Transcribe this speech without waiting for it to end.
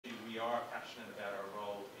are passionate about our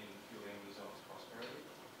role in fueling New Zealand's prosperity.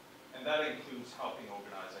 And that includes helping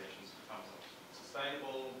organisations become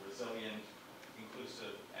sustainable, resilient,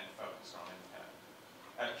 inclusive, and focused on impact.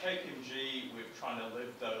 At KPMG, we're trying to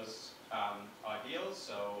live those ideals,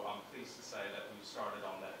 so I'm pleased to say that we've started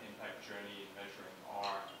on that impact journey in measuring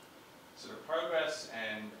our sort of progress,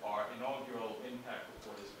 and our inaugural impact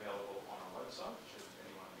report is available on our website, should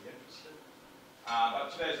anyone be interested.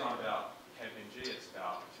 But today's not about KPMG, it's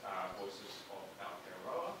about Voices of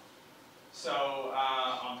Aotearoa. So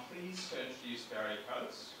I'm pleased to introduce Barry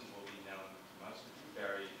Coates, who will be known to most of you.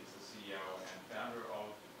 Barry is the CEO and founder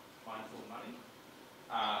of Mindful Money.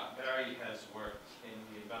 Barry has worked in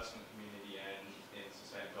the investment community and in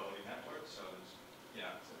sustainability networks, so there's,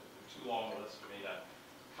 it's a too long a list for me to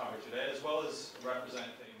cover today, as well as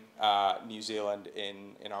representing New Zealand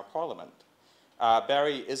in our parliament.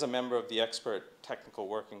 Barry is a member of the expert technical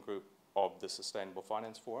working group of the Sustainable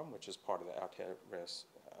Finance Forum, which is part of the Aotearoa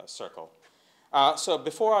circle. So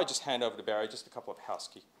before I just hand over to Barry, just a couple of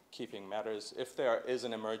housekeeping matters. If there is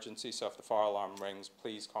an emergency, so if the fire alarm rings,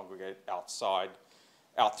 please congregate outside,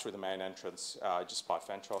 out through the main entrance, just by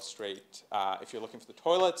Fentrell Street. If you're looking for the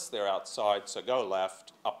toilets, they're outside, so go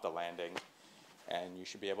left, up the landing, and you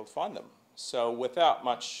should be able to find them. So without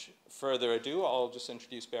much further ado, I'll just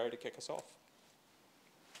introduce Barry to kick us off.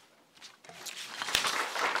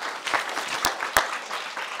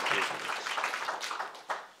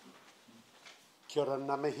 Kia ora,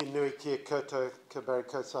 ngā mihi nui ki e koutou, ka Barry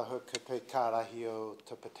Coates aho ka pei kārahi o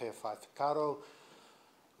te patea whai whakaro.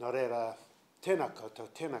 Nō reira, tēnā koutou,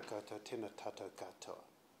 tēnā koutou, tēnā tātou katoa.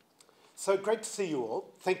 So great to see you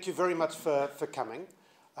all. Thank you very much for coming.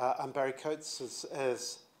 I'm Barry Coates,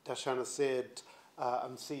 as Darshana said.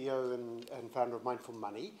 I'm CEO and founder of Mindful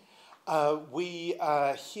Money. We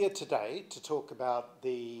are here today to talk about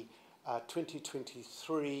the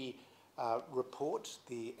 2023 report,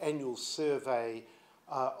 the annual survey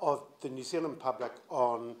of the New Zealand public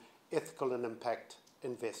on ethical and impact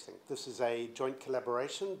investing. This is a joint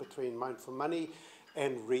collaboration between Mindful Money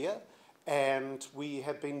and RIAA, and we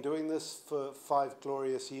have been doing this for 5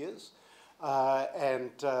 glorious years.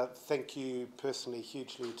 And thank you personally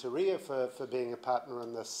hugely to RIAA for being a partner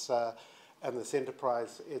in this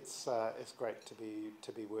enterprise. It's great to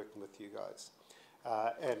be working with you guys.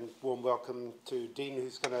 And warm welcome to Dean,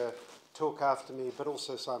 who's going to talk after me, but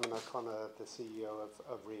also Simon O'Connor, the CEO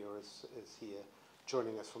of RIAA, is here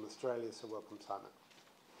joining us from Australia, so welcome, Simon.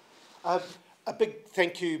 A big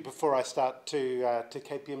thank you before I start to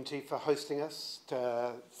KPMG for hosting us,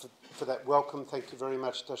 for that welcome. Thank you very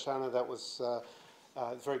much, Darshana. That was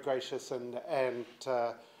very gracious, and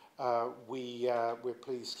we're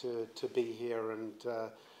pleased to be here, and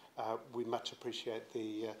we much appreciate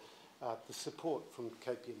the support from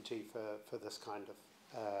KPMG for this kind of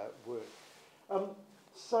work.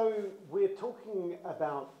 So we're talking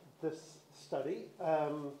about this study,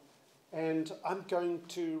 and I'm going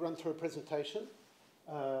to run through a presentation,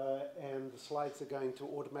 and the slides are going to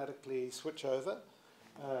automatically switch over.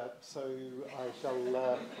 So I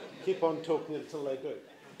shall keep on talking until they do.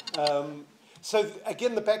 So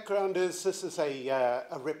again, the background is this is a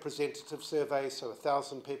representative survey, so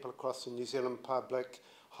 1,000 people across the New Zealand public,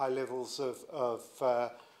 high levels of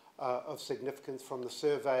significance from the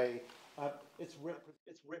survey. It's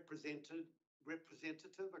representative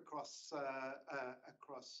across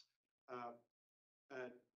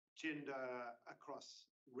gender, across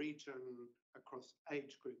region, across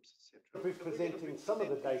age groups, etc. We'll be presenting some of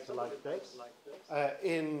the data like this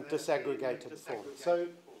in disaggregated form. So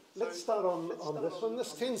let's start on this one.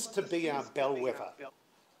 This tends to be our bellwether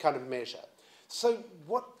kind of measure. So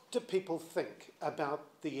what do people think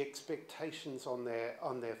about the expectations on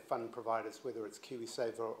their fund providers, whether it's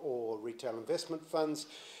KiwiSaver or retail investment funds?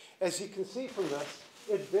 As you can see from this,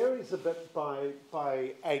 it varies a bit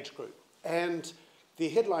by age group. And the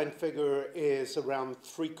headline figure is around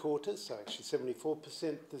 3/4, so actually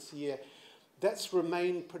 74% this year. That's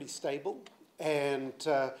remained pretty stable, and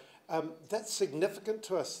that's significant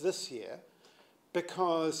to us this year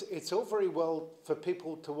because it's all very well for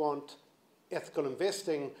people to want ethical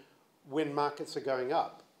investing when markets are going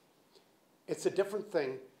up. It's a different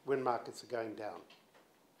thing when markets are going down.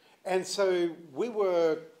 And so we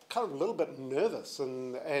were kind of a little bit nervous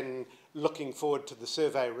and looking forward to the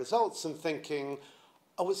survey results and thinking,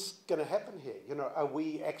 oh, what's going to happen here? You know, are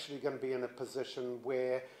we actually going to be in a position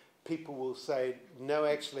where people will say, no,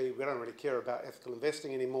 actually, we don't really care about ethical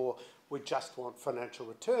investing anymore. We just want financial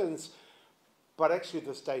returns. But actually,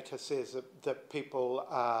 this data says that people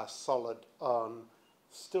are solid on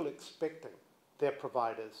still expecting their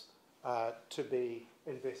providers to be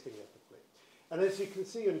investing ethically. And as you can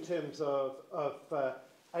see in terms of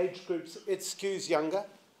age groups, it skews younger.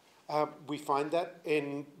 We find that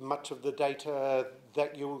in much of the data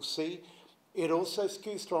that you will see. It also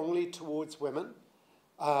skews strongly towards women.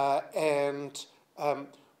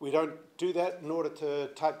 We don't do that in order to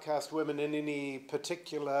typecast women in any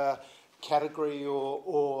particular category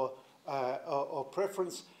or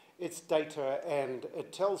preference. It's data, and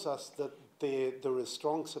it tells us that there is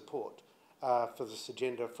strong support for this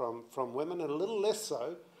agenda from women, and a little less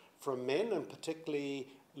so from men, and particularly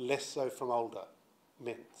less so from older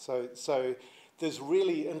men. So there's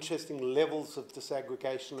really interesting levels of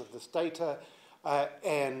disaggregation of this data,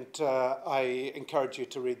 and I encourage you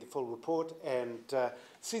to read the full report and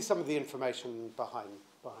see some of the information behind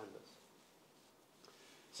this.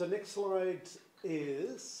 So next slide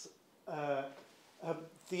is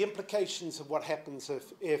the implications of what happens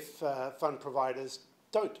if fund providers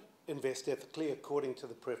don't invest ethically according to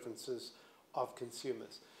the preferences of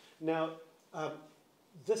consumers. Now,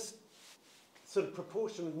 this sort of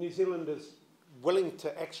proportion of New Zealanders willing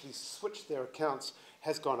to actually switch their accounts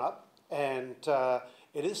has gone up, and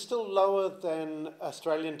it is still lower than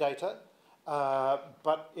Australian data,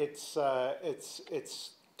 but it's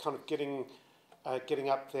kind of getting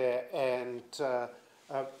up there, and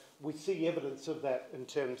we see evidence of that in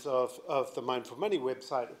terms of the Mindful Money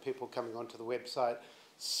website, of people coming onto the website,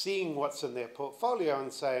 seeing what's in their portfolio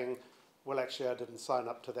and saying, well, actually, I didn't sign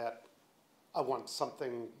up to that. I want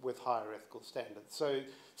something with higher ethical standards. So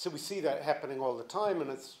we see that happening all the time,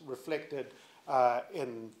 and it's reflected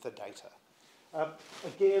in the data.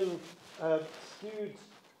 Again, skewed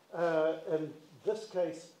in this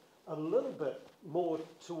case a little bit more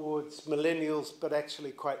towards millennials, but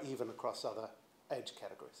actually quite even across other age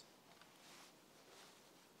categories.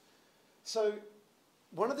 So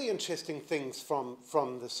one of the interesting things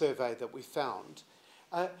from the survey that we found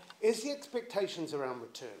is the expectations around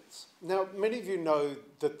returns. Now, many of you know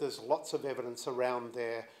that there's lots of evidence around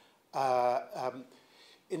there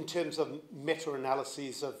in terms of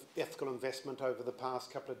meta-analyses of ethical investment over the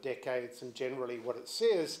past couple of decades, and generally what it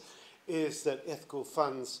says is that ethical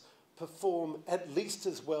funds perform at least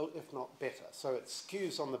as well, if not better. So it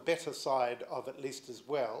skews on the better side of at least as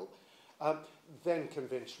well than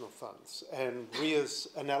conventional funds. And RIAA's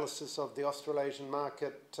analysis of the Australasian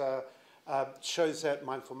market shows that.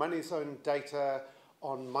 Mindful Money's own data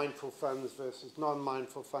on mindful funds versus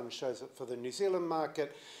non-mindful funds shows it for the New Zealand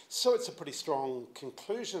market. So it's a pretty strong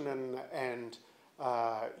conclusion, and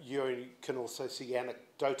you can also see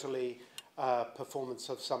anecdotally performance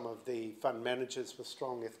of some of the fund managers with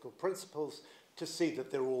strong ethical principles to see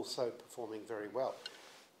that they're also performing very well.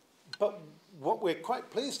 But what we're quite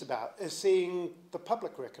pleased about is seeing the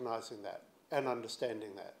public recognising that and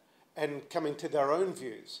understanding that and coming to their own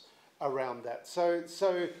views around that. So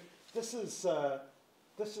this is a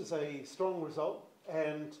strong result,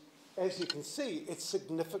 and as you can see, it's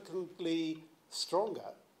significantly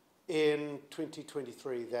stronger in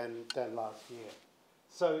 2023 than last year.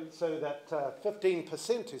 So that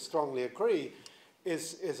 15% who strongly agree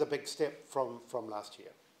is a big step from last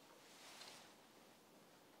year.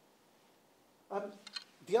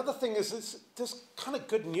 The other thing is there's kind of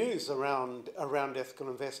good news around ethical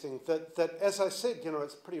investing, that as I said,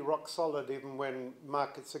 it's pretty rock solid even when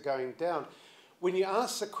markets are going down. When you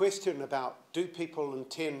ask the question about do people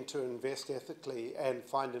intend to invest ethically and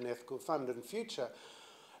find an ethical fund in the future,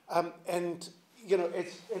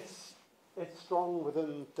 it's strong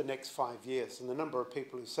within the next 5 years, and the number of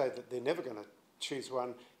people who say that they're never going to choose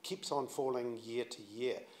one keeps on falling year to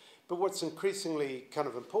year. But what's increasingly kind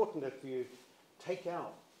of important, if you take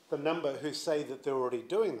out the number who say that they're already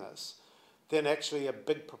doing this, then actually a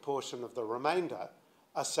big proportion of the remainder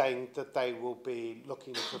are saying that they will be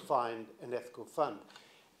looking to find an ethical fund.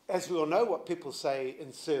 As we all know, what people say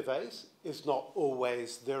in surveys is not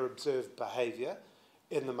always their observed behaviour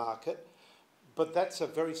in the market, but that's a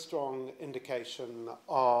very strong indication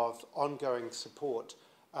of ongoing support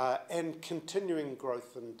and continuing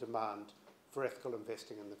growth and demand for ethical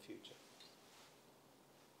investing in the future.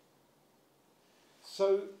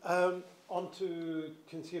 So on to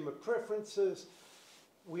consumer preferences.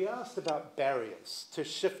 We asked about barriers to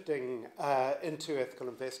shifting into ethical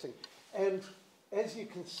investing, and as you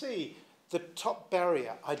can see, the top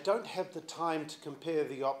barrier, I don't have the time to compare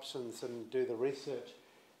the options and do the research,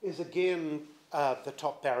 is again the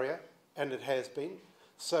top barrier, and it has been.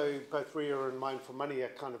 So both RIAA and Mindful Money are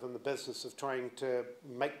kind of in the business of trying to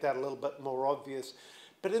make that a little bit more obvious.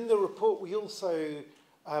 But in the report, we also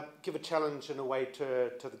give a challenge in a way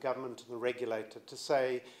to the government and the regulator to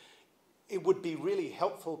say it would be really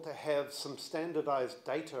helpful to have some standardised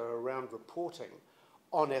data around reporting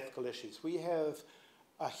on ethical issues. We have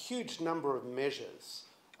a huge number of measures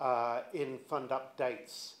in fund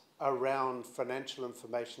updates around financial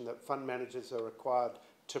information that fund managers are required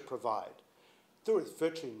to provide. There is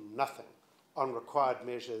virtually nothing on required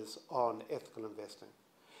measures on ethical investing.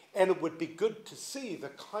 And it would be good to see the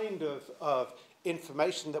kind of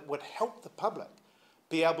information that would help the public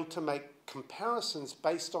be able to make comparisons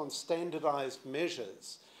based on standardized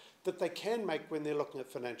measures that they can make when they're looking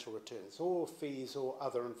at financial returns or fees or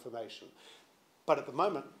other information. But at the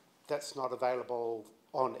moment, that's not available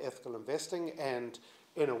on ethical investing, and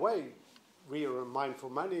in a way, RIAA and Mindful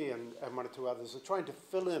Money and one or two others are trying to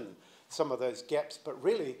fill in some of those gaps, but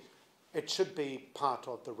really it should be part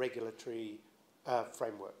of the regulatory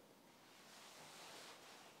framework.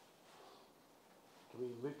 Can we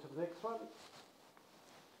move to the next one?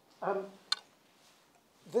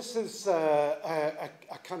 This is a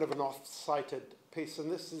kind of an off-cited piece,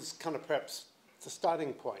 and this is kind of perhaps the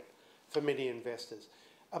starting point for many investors.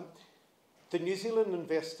 The New Zealand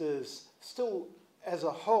investors still, as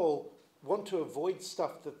a whole, want to avoid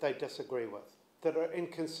stuff that they disagree with, that are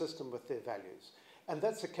inconsistent with their values. And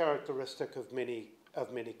that's a characteristic of many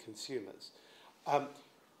consumers.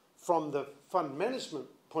 From the fund management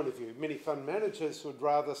point of view, many fund managers would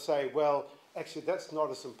rather say, well, actually that's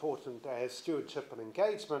not as important as stewardship and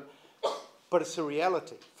engagement, but it's a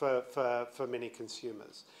reality for many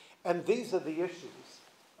consumers. And these are the issues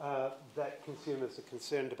that consumers are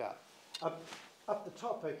concerned about. Up the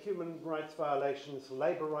top are human rights violations,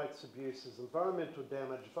 labour rights abuses, environmental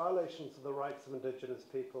damage, violations of the rights of Indigenous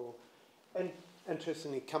people, and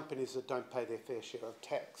interestingly, companies that don't pay their fair share of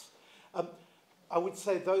tax. I would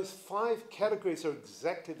say those 5 categories are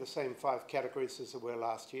exactly the same 5 categories as they were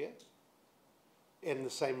last year in the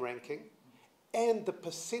same ranking, and the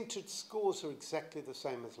percentage scores are exactly the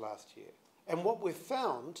same as last year. And what we've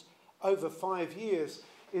found over 5 years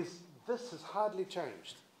is this has hardly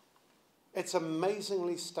changed. It's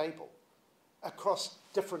amazingly stable across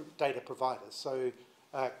different data providers. So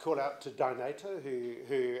call out to Dynata,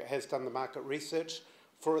 who has done the market research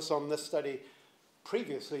for us on this study.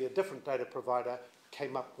 Previously, a different data provider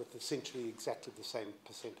came up with essentially exactly the same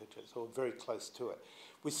percentages, or very close to it.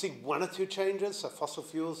 We see 1 or 2 changes, so fossil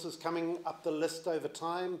fuels is coming up the list over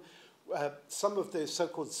time. Some of the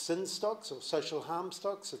so-called sin stocks, or social harm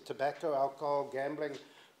stocks, so tobacco, alcohol, gambling,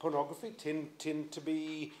 pornography, tend to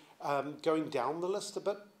be going down the list a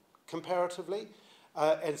bit comparatively,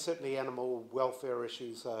 and certainly animal welfare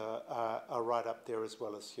issues are right up there, as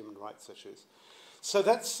well as human rights issues. So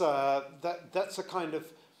that's a kind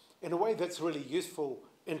of, in a way, that's really useful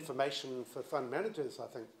information for fund managers, I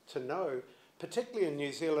think, to know, particularly in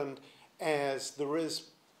New Zealand, as there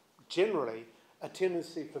is generally a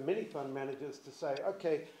tendency for many fund managers to say,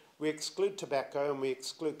 okay, we exclude tobacco and we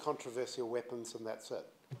exclude controversial weapons, and that's it.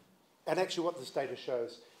 And actually what this data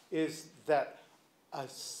shows is that a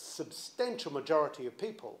substantial majority of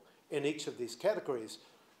people in each of these categories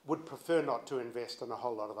would prefer not to invest in a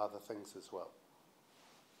whole lot of other things as well.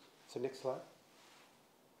 So next slide.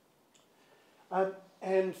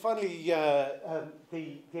 And finally,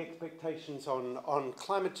 the expectations on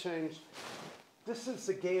climate change. This is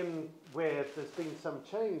again where there's been some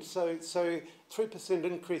change. So 3%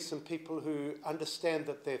 increase in people who understand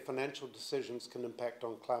that their financial decisions can impact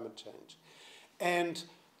on climate change. And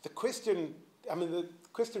the question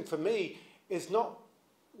for me is not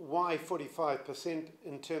why 45%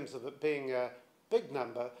 in terms of it being a big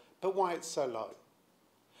number, but why it's so low.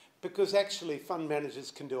 Because actually fund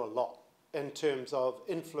managers can do a lot in terms of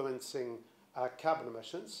influencing carbon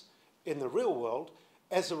emissions in the real world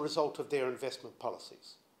as a result of their investment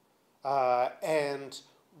policies. And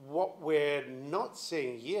what we're not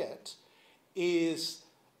seeing yet is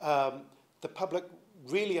the public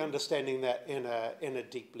really understanding that in a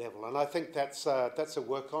deep level. And I think that's a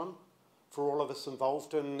work on for all of us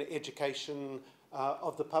involved in education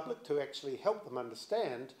of the public, to actually help them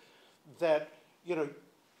understand that, you know,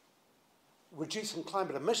 reducing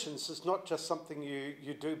climate emissions is not just something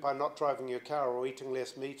you do by not driving your car or eating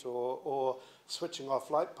less meat or switching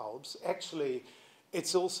off light bulbs. Actually,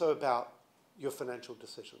 it's also about your financial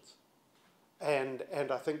decisions. And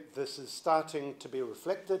I think this is starting to be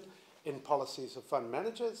reflected in policies of fund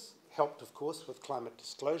managers, helped, of course, with climate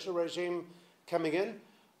disclosure regime coming in.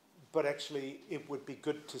 But actually, it would be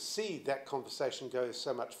good to see that conversation go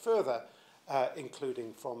so much further,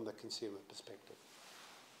 including from the consumer perspective.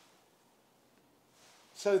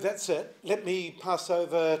 So that's it. Let me pass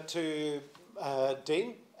over to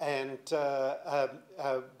Dean, and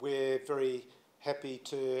we're very happy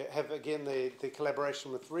to have, again, the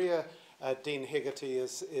collaboration with RIAA. Dean Hegarty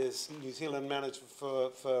is New Zealand manager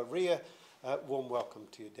for RIAA, Warm welcome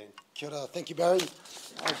to you, Dan. Kia ora. Thank you, Barry.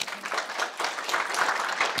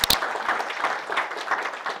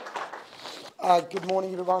 Good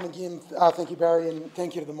morning, everyone. Again, thank you, Barry, and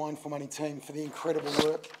thank you to the Mindful Money team for the incredible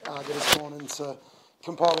work that has gone into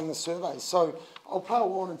compiling the survey. So I'll power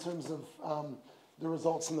on in terms of the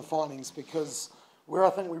results and the findings, because where I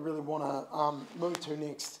think we really want to move to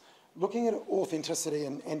next, looking at authenticity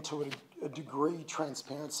and to a degree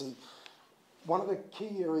transparency, one of the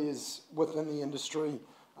key areas within the industry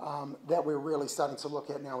that we're really starting to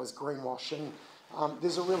look at now is greenwashing.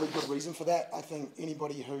 There's a really good reason for that. I think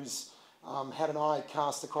anybody who's had an eye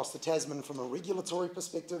cast across the Tasman from a regulatory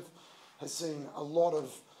perspective has seen a lot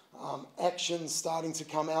of actions starting to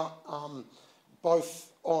come out,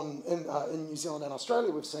 both in New Zealand and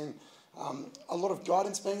Australia. We've seen a lot of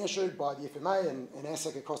guidance being issued by the FMA and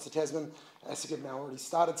ASIC across the Tasman. ASIC have now already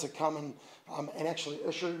started to come and actually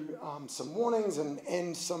issue some warnings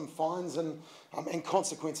and some fines and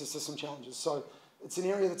consequences to some challenges. So it's an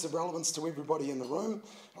area that's of relevance to everybody in the room,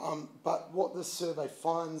 but what this survey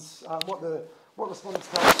finds, what respondents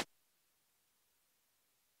tell us,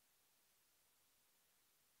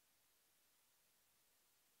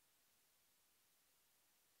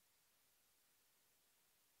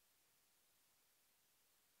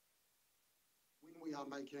 when we are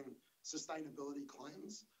making sustainability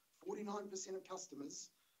claims, 49% of customers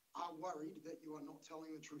are worried that you are not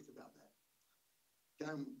telling the truth about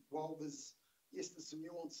that. While there's some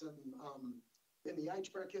nuance in the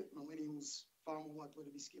age bracket, millennials far more likely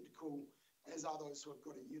to be sceptical, as are those who have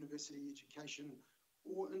got a university education,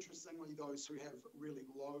 or interestingly, those who have really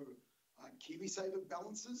low KiwiSaver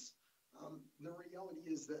balances. The reality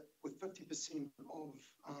is that with 50%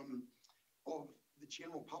 of the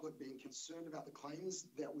general public being concerned about the claims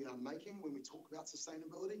that we are making when we talk about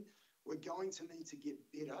sustainability, we're going to need to get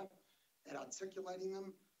better at articulating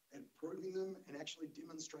them and proving them and actually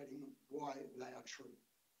demonstrating why they are true.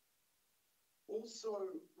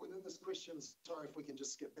 Also, within this question, sorry if we can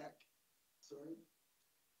just skip back.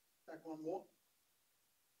 Back one more.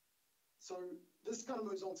 So this kind of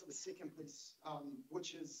moves on to the second piece,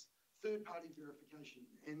 which is third-party verification,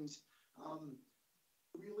 and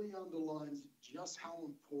really underlines just how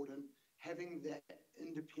important having that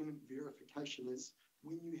independent verification is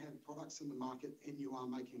when you have products in the market and you are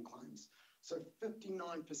making claims. So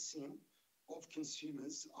 59% of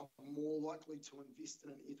consumers are more likely to invest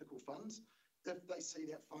in an ethical fund if they see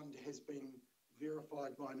that fund has been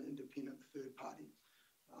verified by an independent third party.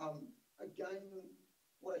 Again,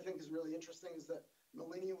 what I think is really interesting is that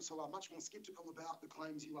millennials who are much more skeptical about the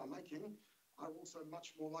claims you are making are also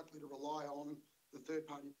much more likely to rely on the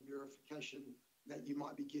third-party verification that you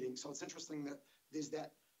might be getting. So it's interesting that there's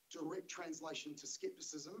that direct translation to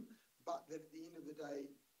skepticism, but that at the end of the day,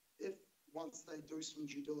 if once they do some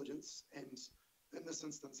due diligence, and in this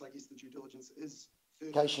instance, I guess the due diligence is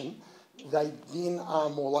verification, they then are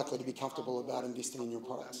more likely to be comfortable about investing in your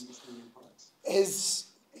products. As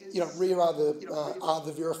you know, RIAA are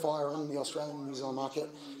the verifier in the Australian and New Zealand market,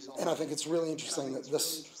 and I think it's really interesting that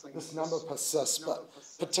this number persists, but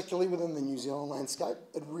particularly within the New Zealand landscape,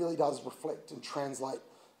 it really does reflect and translate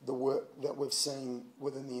the work that we've seen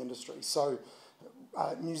within the industry. So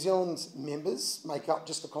New Zealand members make up,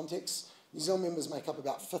 just for context, New Zealand members make up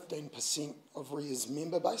about 15% of RIAA's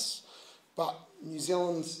member base, but New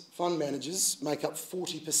Zealand fund managers make up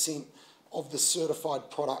 40% of the certified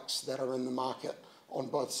products that are in the market on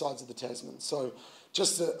both sides of the Tasman. So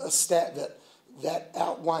just a stat that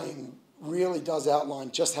outweighing really does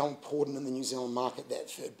outline just how important in the New Zealand market that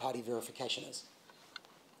third-party verification is.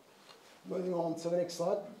 Moving on to the next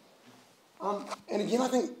slide. And again, I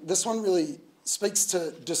think this one really speaks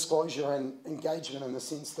to disclosure and engagement in the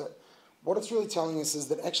sense that what it's really telling us is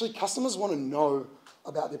that actually customers want to know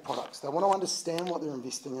about their products. They want to understand what they're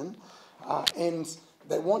investing in, and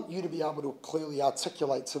they want you to be able to clearly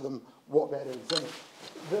articulate to them what that is. And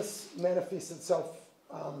this manifests itself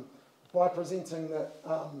by presenting that,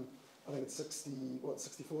 I think it's 64,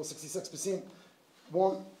 66%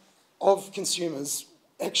 of consumers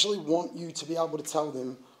actually want you to be able to tell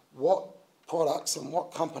them what products and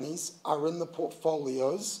what companies are in the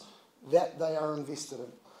portfolios that they are invested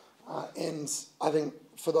in. And I think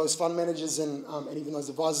for those fund managers and even those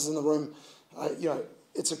advisors in the room, you know,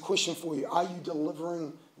 it's a question for you. Are you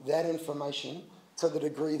delivering that information to the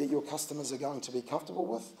degree that your customers are going to be comfortable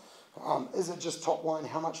with? Is it just top line?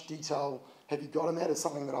 How much detail have you got in that? Is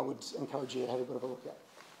something that I would encourage you to have a bit of a look at.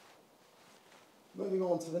 Moving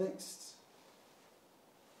on to the next.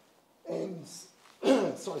 And,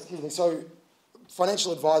 sorry, excuse me. So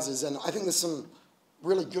financial advisors, and I think there's some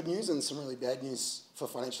really good news and some really bad news for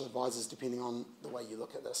financial advisors depending on the way you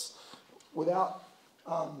look at this. without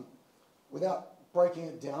breaking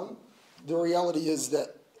it down, the reality is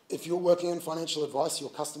that if you're working in financial advice, your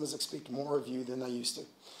customers expect more of you than they used to.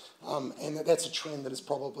 And that's a trend that is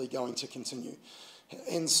probably going to continue.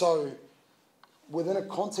 And so within a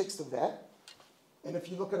context of that, and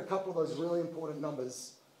if you look at a couple of those really important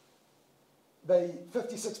numbers,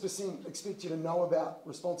 56% expect you to know about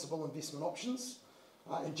responsible investment options,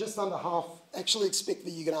 and just under half actually expect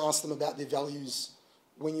that you're going to ask them about their values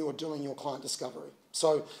when you're doing your client discovery.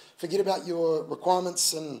 So forget about your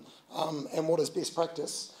requirements and what is best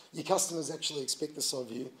practice. Your customers actually expect this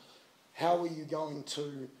of you. How are you going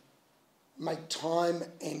to make time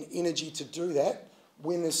and energy to do that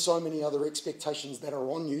when there's so many other expectations that are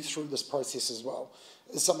on you through this process as well?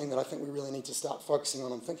 Is something that I think we really need to start focusing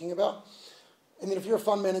on and thinking about. And then if you're a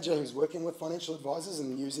fund manager who's working with financial advisors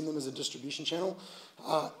and using them as a distribution channel,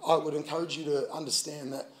 I would encourage you to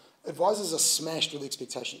understand that advisors are smashed with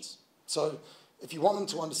expectations. So if you want them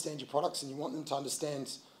to understand your products and you want them to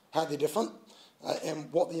understand how they're different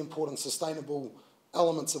and what the important sustainable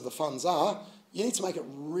elements of the funds are, you need to make it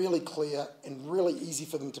really clear and really easy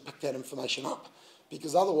for them to pick that information up,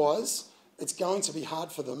 because otherwise it's going to be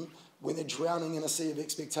hard for them when they're drowning in a sea of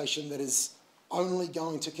expectation that is only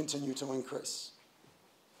going to continue to increase.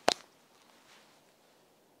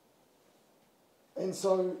 And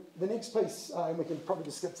so the next piece, and we can probably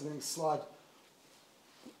just skip to the next slide,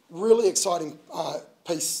 really exciting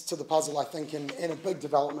piece to the puzzle, I think, and a big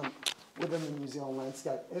development within the New Zealand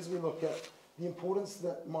landscape as we look at the importance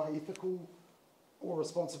that my ethical or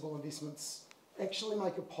responsible investments actually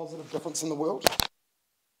make a positive difference in the world.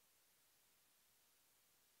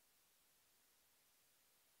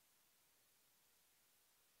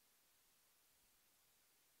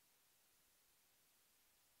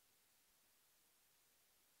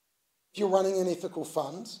 If you're running an ethical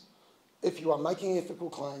fund, if you are making ethical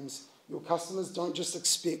claims, your customers don't just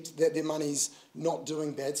expect that their money's not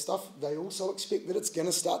doing bad stuff, they also expect that it's going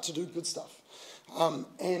to start to do good stuff.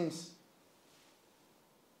 And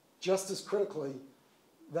just as critically,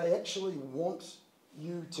 they actually want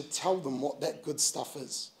you to tell them what that good stuff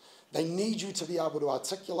is. They need you to be able to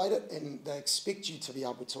articulate it, and they expect you to be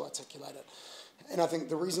able to articulate it. And I think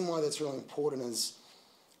the reason why that's really important is,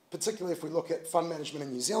 particularly if we look at fund management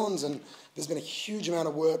in New Zealand, and there's been a huge amount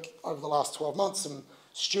of work over the last 12 months, and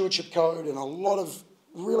stewardship code and a lot of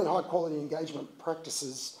really high quality engagement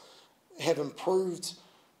practices have improved.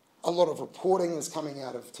 A lot of reporting is coming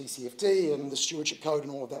out of TCFD and the stewardship code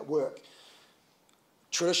and all of that work.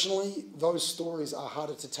 Traditionally, those stories are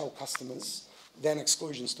harder to tell customers than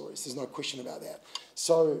exclusion stories. There's no question about that.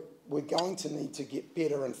 So we're going to need to get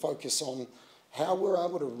better and focus on how we're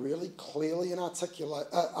able to really clearly and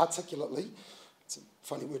articulately, it's a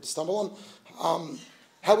funny word to stumble on,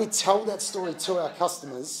 how we tell that story to our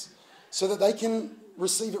customers so that they can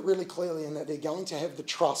receive it really clearly and that they're going to have the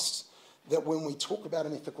trust that when we talk about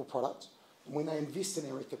an ethical product, and when they invest in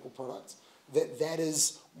our ethical product, that that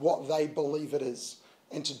is what they believe it is.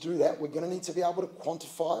 And to do that, we're going to need to be able to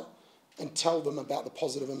quantify and tell them about the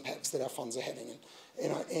positive impacts that our funds are having.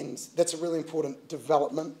 And that's a really important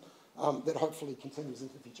development that hopefully continues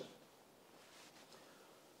into the future.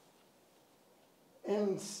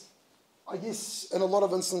 And I guess in a lot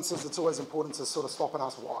of instances, it's always important to sort of stop and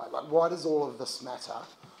ask why. Like, why does all of this matter?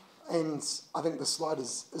 And I think this slide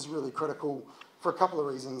is really critical for a couple of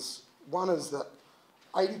reasons. One is that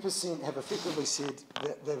 80% have effectively said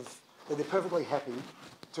that they're perfectly happy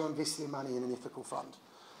to invest their money in an ethical fund.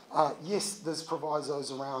 Yes, there's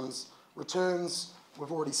provisos around returns.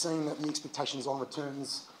 We've already seen that the expectations on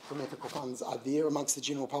returns from ethical funds are there amongst the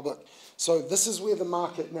general public. So this is where the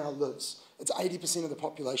market now lives. It's 80% of the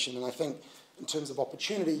population, and I think in terms of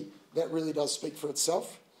opportunity, that really does speak for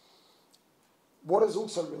itself. What is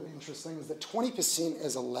also really interesting is that 20%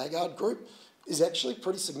 as a laggard group is actually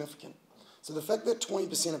pretty significant. So the fact that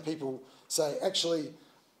 20% of people say, actually,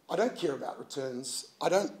 I don't care about returns, I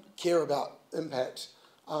don't care about impact,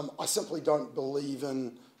 I simply don't believe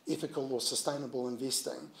in ethical or sustainable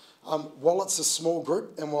investing. While it's a small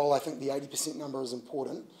group, and while I think the 80% number is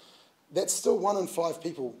important, that's still 1 in 5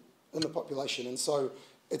 people in the population, and so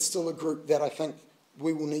it's still a group that I think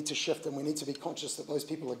we will need to shift, and we need to be conscious that those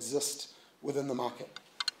people exist within the market.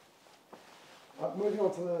 Moving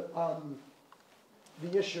on to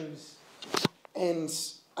the issues, and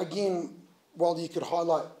again, while you could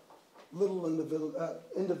highlight little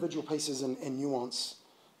individual pieces and nuance,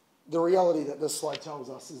 the reality that this slide tells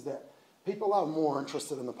us is that people are more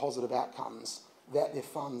interested in the positive outcomes that their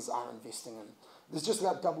funds are investing in. There's just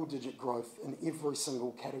about double-digit growth in every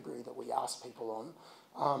single category that we ask people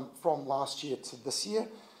on from last year to this year,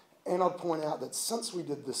 And I'd point out that since we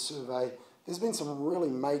did this survey, there's been some really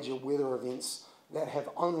major weather events that have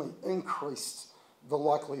only increased the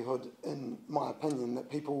likelihood, in my opinion, that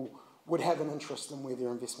people would have an interest in where their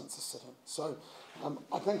investments are sitting. So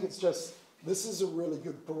I think it's just, this is a really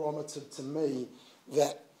good barometer to me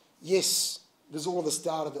that, yes, there's all this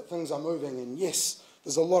data that things are moving, and yes,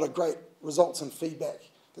 there's a lot of great results and feedback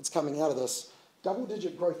that's coming out of this.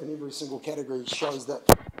 Double-digit growth in every single category shows that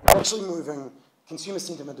it's actually moving, consumer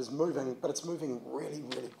sentiment is moving, but it's moving really,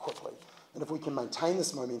 really quickly. And if we can maintain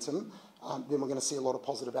this momentum, then we're going to see a lot of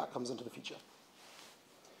positive outcomes into the future.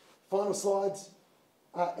 Final slides.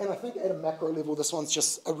 And I think at a macro level, this one's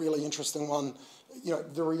just a really interesting one. You know,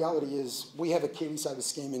 the reality is we have a KiwiSaver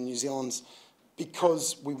scheme in New Zealand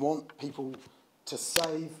because we want people to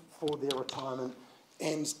save for their retirement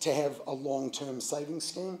and to have a long-term savings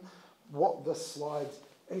scheme. What this slide,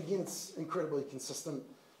 and again, it's incredibly consistent,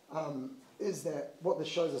 is that what this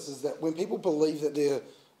shows us is that when people believe that their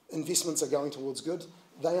investments are going towards good,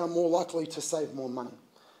 they are more likely to save more money.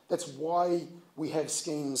 That's why we have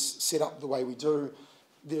schemes set up the way we do.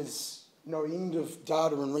 There's no end of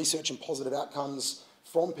data and research and positive outcomes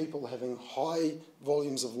from people having high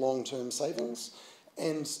volumes of long-term savings.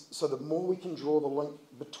 And so the more we can draw the link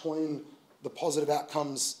between the positive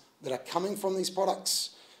outcomes that are coming from these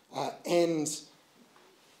products and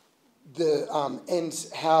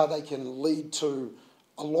how they can lead to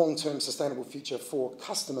a long-term sustainable future for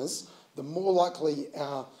customers, the more likely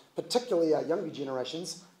particularly our younger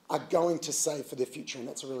generations are going to save for their future, and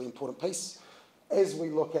that's a really important piece as we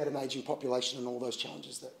look at an ageing population and all those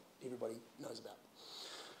challenges that everybody knows about.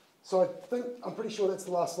 So I'm pretty sure that's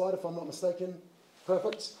the last slide, if I'm not mistaken.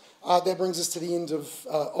 Perfect. That brings us to the end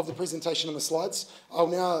of the presentation and the slides. I'll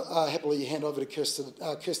now happily hand over to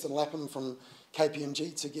Kirsten Lapham from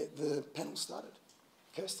KPMG to get the panel started.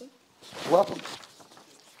 Kirsten, welcome.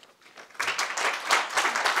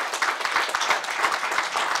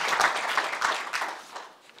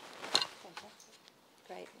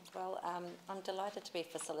 Well, I'm delighted to be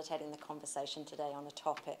facilitating the conversation today on a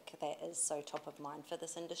topic that is so top of mind for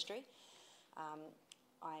this industry.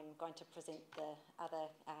 I'm going to present the other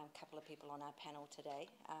couple of people on our panel today.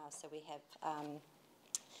 So we have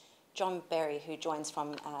John Berry, who joins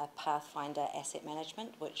from Pathfinder Asset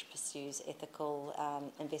Management, which pursues ethical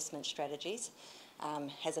investment strategies,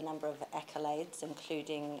 has a number of accolades,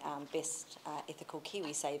 including Best Ethical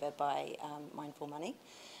KiwiSaver by Mindful Money.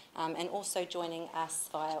 And also joining us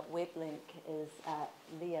via Weblink is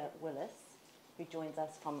Leah Willis, who joins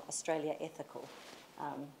us from Australia Ethical.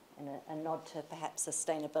 And a nod to perhaps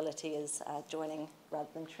sustainability is joining rather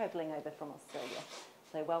than travelling over from Australia.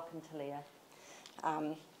 So welcome to Leah.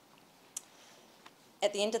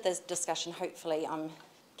 At the end of this discussion, hopefully I'm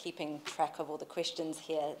keeping track of all the questions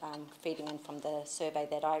here, feeding in from the survey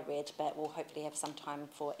that I read, but we'll hopefully have some time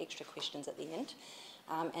for extra questions at the end.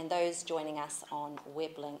 And those joining us on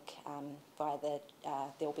Weblink via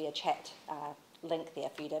there'll be a chat link there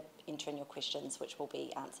for you to enter in your questions, which will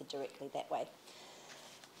be answered directly that way.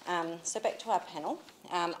 So back to our panel.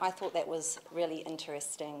 I thought that was really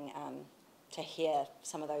interesting to hear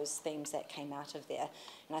some of those themes that came out of there.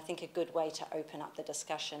 And I think a good way to open up the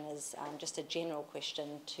discussion is just a general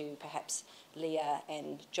question to perhaps Leah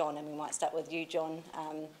and John, and we might start with you, John.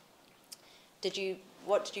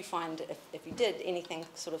 What did you find, if you did, anything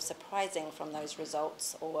sort of surprising from those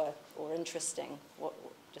results or interesting?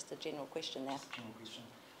 Just a general question there. General question.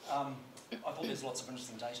 I thought there's lots of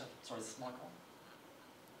interesting data. Sorry, is this mic on?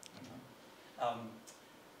 Okay.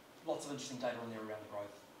 Lots of interesting data in there around the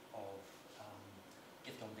growth of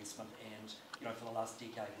ethical investment, and for the last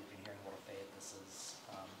decade we've been hearing what a fad this is.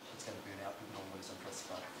 It's going to burn out, people will lose interest,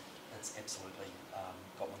 but it's absolutely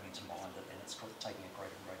got momentum behind it, and it's taking a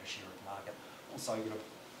greater and greater share of the market. Also, there you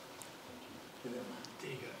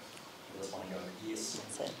go. This one go. Yes.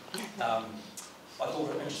 That's it. I thought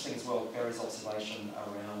it interesting as well, Barry's observation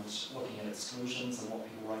around looking at exclusions and what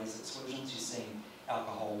people raise exclusions. You're seeing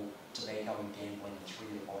alcohol, tobacco and gambling are three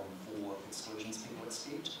of the bottom four exclusions people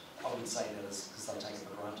expect. I would say that is because they take it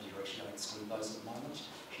for granted you're actually going to exclude those at the moment.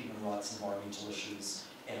 Human rights, environmental issues,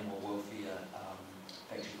 animal welfare,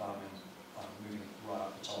 factory farming, moving right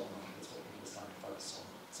up the top, and I think that's what people are starting to focus on.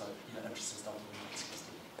 So, interesting stuff.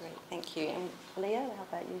 Great, thank you. And Leah, how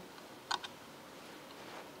about you?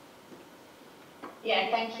 Yeah,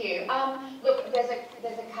 thank you. Look, there's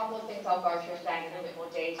a couple of things I'll go through today in a little bit more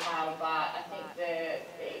detail, but I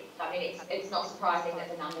think it's not surprising that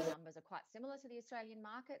the numbers are quite similar to the Australian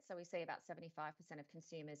market. So we see about 75% of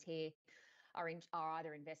consumers here are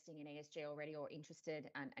either investing in ESG already or interested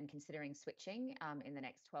and considering switching in the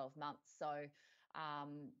next 12 months. So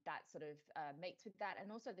that sort of meets with that,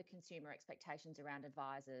 and also the consumer expectations around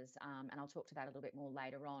advisors. And I'll talk to that a little bit more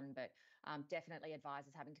later on, but definitely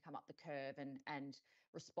advisors having to come up the curve and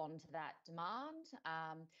respond to that demand.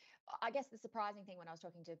 I guess the surprising thing when I was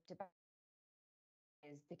talking to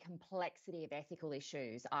is the complexity of ethical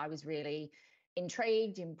issues. I was really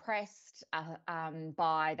intrigued, impressed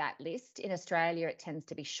by that list. In Australia, it tends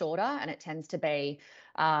to be shorter, and it tends to be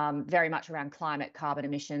very much around climate, carbon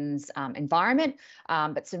emissions, environment,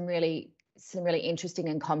 but some really interesting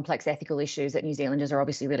and complex ethical issues that New Zealanders are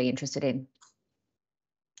obviously really interested in.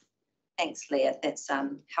 Thanks, Leah. That's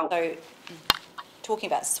helpful. So, talking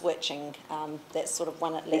about switching, that's sort of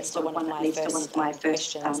one that leads to one of my first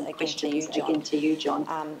questions again to you,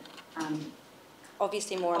 John.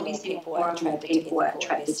 Obviously, more and more people are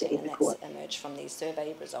attracted to ethical investing, and that's emerged from these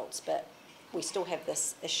survey results. But we still have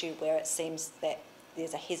this issue where it seems that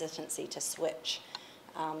there's a hesitancy to switch.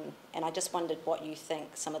 And I just wondered what you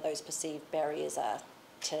think some of those perceived barriers are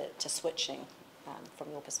to switching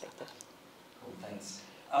from your perspective. Cool, thanks.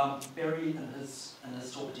 Barry, in his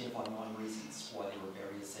talk, identified 9 reasons why there were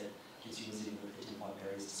barriers that consumers identify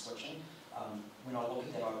barriers to switching. When I look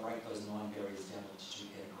at that, I break those 9 barriers down into 2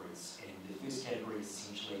 categories. And the first category is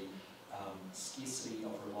essentially scarcity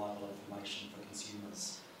of reliable information for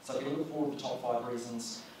consumers. So if you look at 4 of the top 5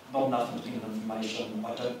 reasons, not enough independent information,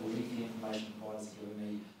 I don't believe the information providers are giving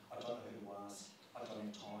me, I don't know who to ask, I don't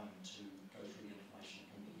have time to go through the information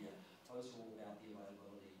and compare. Those are all about the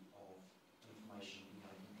availability of information being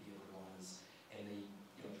able to compare providers. And the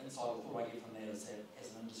insight or thought I get from that is that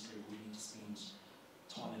as an industry we need to spend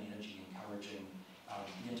time and energy encouraging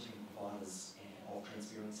the independent providers of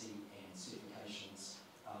transparency and certifications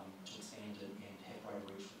to expand it and have greater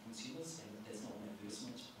reach for consumers. And that's not an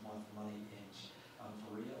advertisement for money and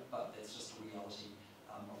for RIAA, but that's just a reality.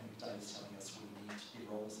 I think David's telling us we need their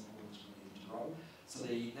role is important, we need them to grow. So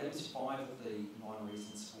that was 5 of the 9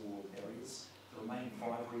 reasons for barriers. The remaining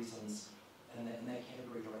 5 reasons in that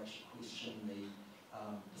category are actually question the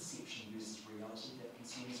perception versus reality that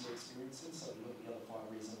consumers are experiencing. So if you look at the other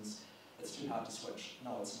 5 reasons, it's too hard to switch.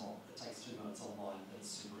 No, it's not. It takes 2 minutes online. It's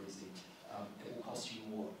super easy. It will cost you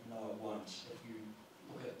more. No, it won't. If you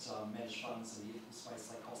look at managed funds in the ethical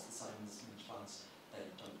space, they cost the same as managed funds. They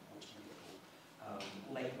don't ought to be ethical.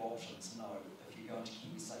 Lack of options. No. If you go into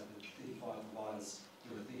KiwiSaver with 35 providers,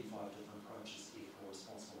 there are 35 different approaches to ethical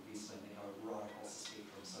responsible investing. They go right across the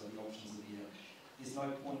spectrum. So the options are there. There's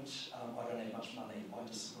no point, I don't have much money. I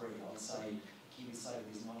disagree. I would say KiwiSaver,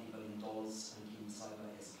 there's $90 billion in KiwiSaver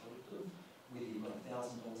as a collective. Whether you've got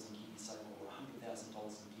 $1,000 in KiwiSaver or $100,000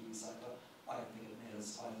 in KiwiSaver, I don't think it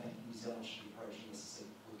matters. I think New Zealand should be approaching this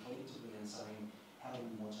as we're collectively and saying, how do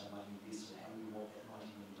we want our money invested? How do we want that $90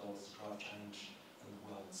 million to drive change in the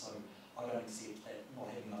world? So I don't accept that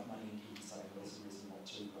not having enough money in KiwiSaver is a reason not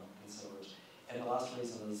to consider it. And the last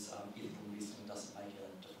reason is ethical investing doesn't make a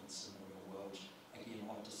difference in the real world. Again,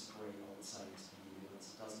 I disagree. I would say it's the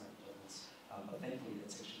evidence. It does make a difference. But thankfully,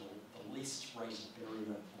 it's actually the least rated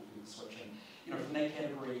barrier for people switching. From that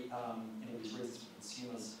category, these reasons for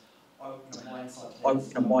consumers, my insight to that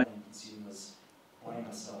is consumers blame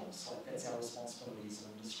ourselves. Like, that's our responsibility as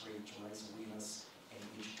an industry to raise awareness and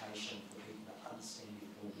education for people to understand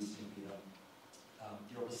ethical investing better.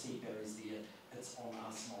 There are perceived barriers there. It's on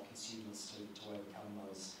us, not consumers, to overcome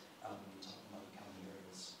those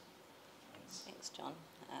barriers. Thanks, John.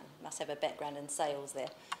 Must have a background in sales there.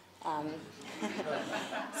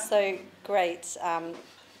 So great.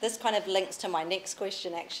 This kind of links to my next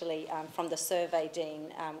question, actually, from the survey,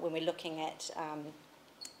 Dean, when we're looking at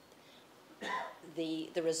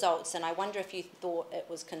the results. And I wonder if you thought it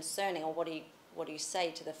was concerning, or what do you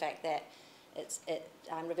say to the fact that it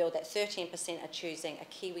revealed that 13% are choosing a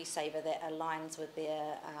KiwiSaver that aligns with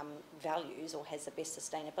their values or has the best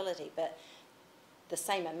sustainability, but the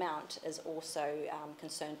same amount is also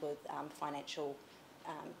concerned with financial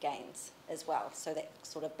gains as well. So that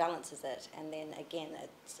sort of balances it. And then again,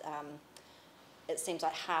 it seems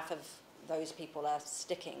like half of those people are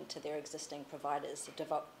sticking to their existing providers,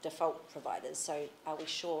 default providers. So are we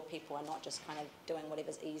sure people are not just kind of doing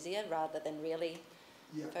whatever's easier rather than really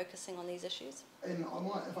focusing on these issues? And I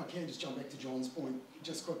might, if I can, just jump back to John's point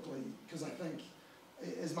just quickly, because I think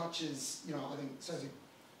as much as, I think, so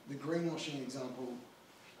the greenwashing example,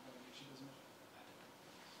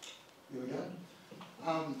 there we go.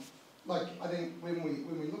 I think when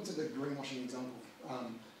we looked at the greenwashing example,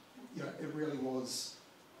 it really was,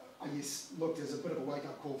 I guess, looked as a bit of a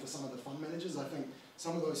wake-up call for some of the fund managers. I think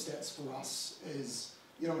some of those stats for us is,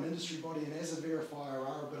 an industry body and as a verifier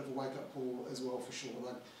are a bit of a wake-up call as well, for sure.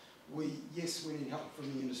 Like, we need help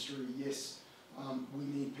from the industry. Yes, We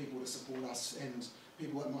need people to support us, and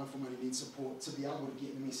people at Mindful Money need support to be able to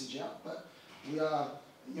get the message out. But we are,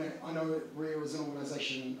 I know RIAA as an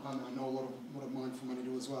organisation, I know a lot of what Mindful Money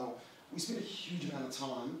do as well. We spend a huge amount of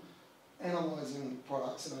time analysing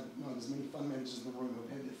products, and I know there's many fund managers in the room who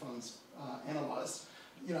have had their funds analysed.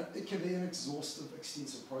 It can be an exhaustive,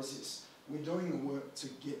 extensive process. We're doing the work to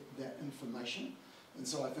get that information, and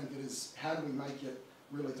so I think it is, how do we make it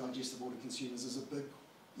really digestible to consumers is a big,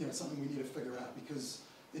 something we need to figure out, because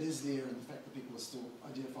it is there, and the fact that people are still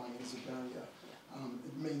identifying it as a barrier,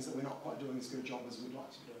 it means that we're not quite doing as good a job as we'd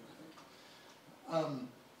like to be doing, I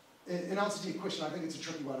think. In answer to your question, I think it's a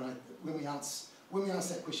tricky one. When we ask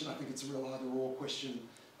that question, I think it's a real either-or question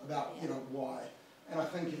about, why. And I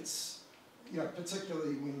think it's,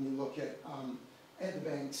 particularly when you look at the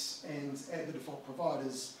banks and at the default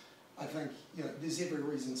providers, I think, there's every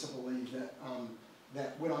reason to believe that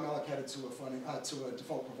that when I'm allocated to a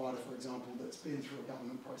default provider, for example, that's been through a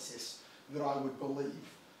government process, that I would believe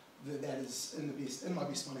that is in my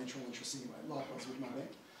best financial interest anyway, likewise with my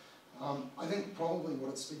bank. I think probably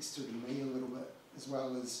what it speaks to me a little bit as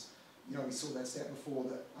well is, we saw that stat before,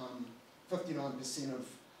 that 59%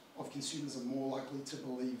 of consumers are more likely to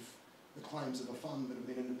believe the claims of a fund that have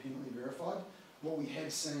been independently verified. What we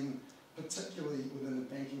have seen, particularly within the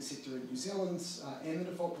banking sector in New Zealand and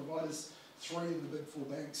the default providers, 3 of the big 4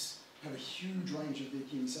 banks have a huge range of their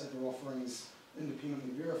KiwiSaver offerings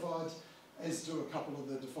independently verified, as do a couple of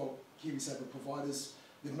the default KiwiSaver providers.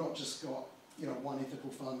 They've not just got one ethical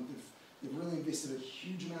fund, they've really invested a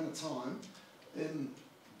huge amount of time in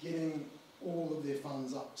getting all of their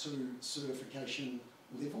funds up to certification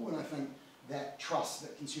level, and I think that trust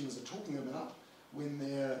that consumers are talking about when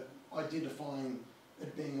they're identifying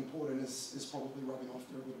it being important is probably rubbing off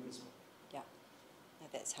there a little bit as well. Yeah, no,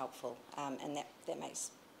 that's helpful, and that makes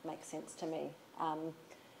sense to me.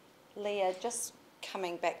 Leah, just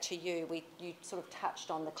coming back to you, you sort of touched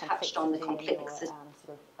on the complexity in your sort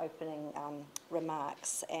of opening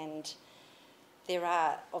remarks, and there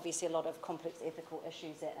are obviously a lot of complex ethical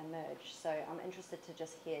issues that emerge. So I'm interested to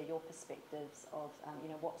just hear your perspectives of,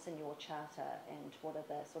 what's in your charter and what are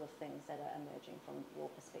the sort of things that are emerging from your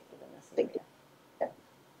perspective in this area.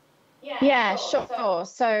 Yeah, sure.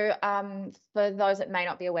 So for those that may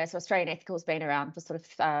not be aware, so Australian Ethical has been around for sort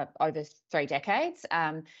of over 3 decades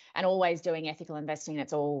and always doing ethical investing.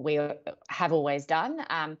 That's all we have always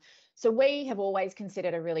done. So we have always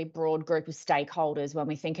considered a really broad group of stakeholders when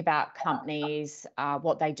we think about companies,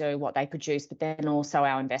 what they do, what they produce, but then also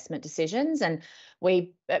our investment decisions. And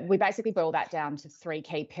we basically boil that down to 3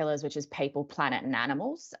 key pillars, which is people, planet, and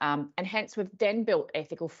animals. And hence we've then built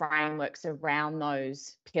ethical frameworks around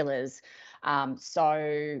those pillars.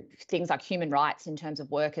 So things like human rights in terms of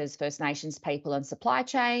workers, First Nations people and supply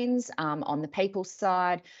chains on the people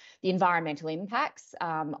side, the environmental impacts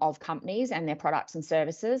of companies and their products and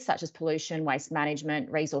services, such as pollution, waste management,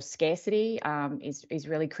 resource scarcity is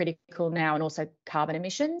really critical now, and also carbon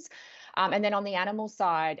emissions. And then on the animal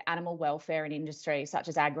side, animal welfare and industry, such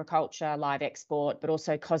as agriculture, live export, but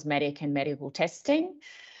also cosmetic and medical testing.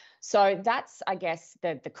 So that's, I guess,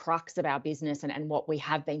 the crux of our business and what we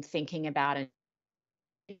have been thinking about in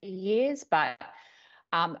years. But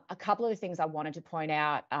a couple of the things I wanted to point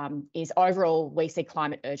out is overall, we see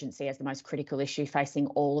climate urgency as the most critical issue facing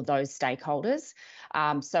all of those stakeholders.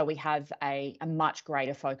 So we have a much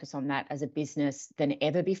greater focus on that as a business than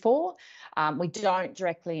ever before. We don't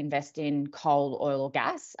directly invest in coal, oil or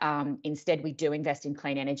gas. Instead, we do invest in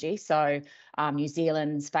clean energy. So New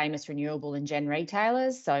Zealand's famous renewable and gen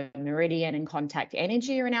retailers, so Meridian and Contact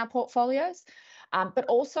Energy are in our portfolios. But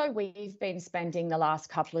also we've been spending the last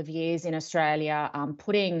couple of years in Australia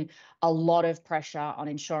putting a lot of pressure on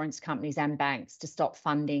insurance companies and banks to stop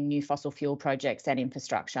funding new fossil fuel projects and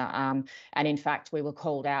infrastructure. And in fact, we were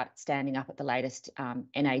called out standing up at the latest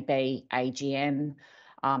NAB AGM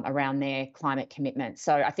around their climate commitment.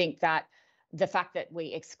 So I think that the fact that we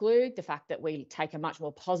exclude, the fact that we take a much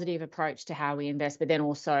more positive approach to how we invest, but then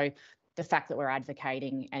also the fact that we're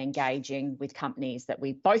advocating and engaging with companies that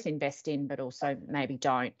we both invest in, but also maybe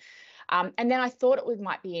don't. And then I thought it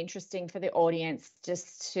might be interesting for the audience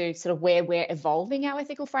just to sort of where we're evolving our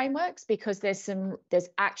ethical frameworks, because there's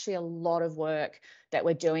actually a lot of work that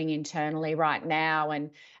we're doing internally right now.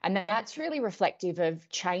 And that's really reflective of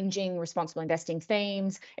changing responsible investing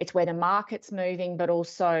themes. It's where the market's moving, but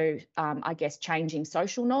also, I guess, changing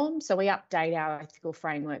social norms. So we update our ethical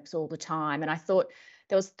frameworks all the time. And I thought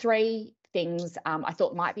there was three things I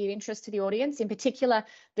thought might be of interest to the audience, in particular,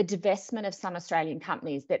 the divestment of some Australian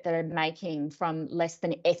companies that they're making from less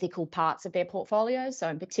than ethical parts of their portfolios. So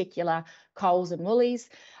in particular, Coles and Woolies.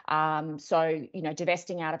 So, you know,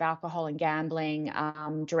 divesting out of alcohol and gambling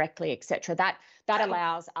directly, etc. That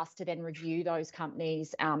allows us to then review those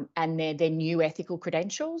companies and their new ethical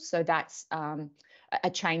credentials. So that's a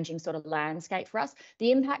changing sort of landscape for us.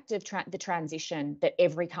 The impact of the transition that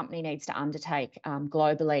every company needs to undertake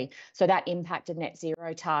globally. So that impact of net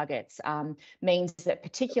zero targets means that,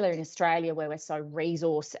 particularly in Australia, where we're so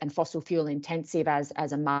resource and fossil fuel intensive as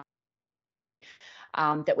a market,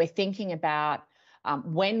 that we're thinking about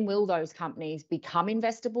when will those companies become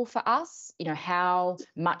investable for us? You know, how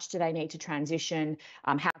much do they need to transition?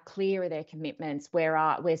 How clear are their commitments?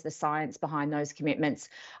 Where's the science behind those commitments?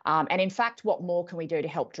 And in fact, what more can we do to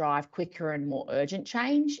help drive quicker and more urgent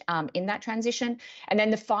change in that transition? And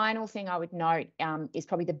then the final thing I would note is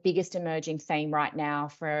probably the biggest emerging theme right now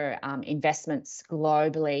for investments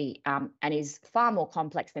globally, and is far more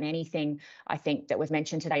complex than anything I think that we've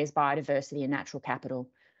mentioned today, is biodiversity and natural capital.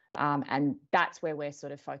 And that's where we're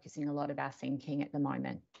sort of focusing a lot of our thinking at the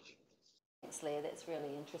moment. Thanks, Leah. That's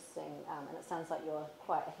really interesting. And it sounds like you're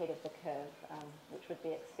quite ahead of the curve, which would be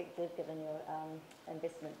expected given your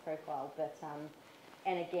investment profile. But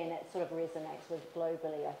and again, it sort of resonates with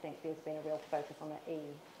globally. I think there's been a real focus on the E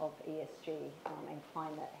of ESG, and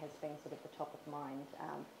climate has been sort of the top of mind.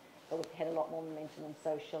 But we've had a lot more momentum in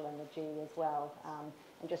social and the G as well,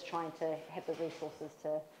 and just trying to have the resources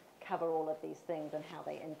to cover all of these things and how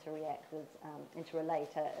they interrelate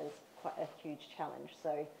is quite a huge challenge.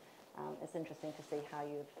 So it's interesting to see how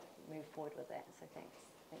you've moved forward with that. So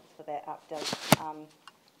thanks for that update.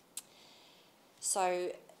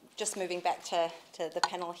 So just moving back to the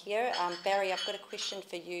panel here, Barry, I've got a question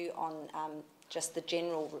for you on just the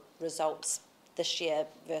general results this year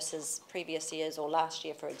versus previous years or last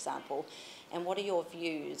year, for example. And what are your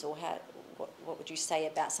views, or what would you say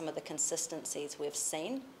about some of the consistencies we've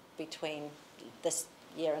seen between this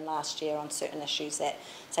year and last year on certain issues that,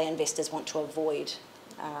 say, investors want to avoid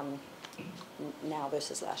now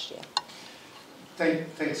versus last year?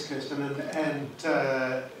 Thanks, Kirsten. And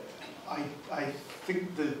I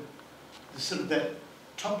think the sort of that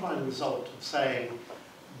top line result of saying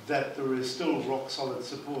that there is still rock solid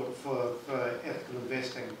support for ethical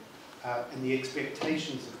investing and the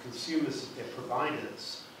expectations of consumers that their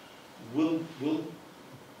providers will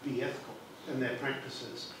be ethical in their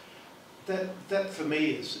practices. That for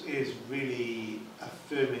me is really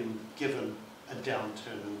affirming, given a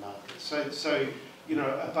downturn in the market. So you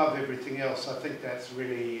know, above everything else, I think that's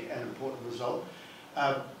really an important result.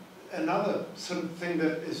 Another sort of thing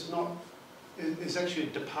that is actually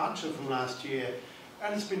a departure from last year,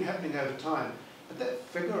 and it's been happening over time, but that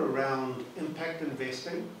figure around impact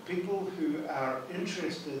investing, people who are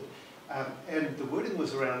interested, and the wording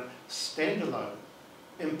was around standalone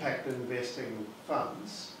impact investing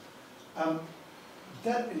funds,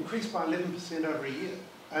 that increased by 11% over a year.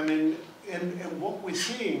 I mean, and what we're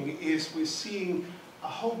seeing is a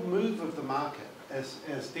whole move of the market,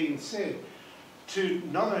 as Dean said, to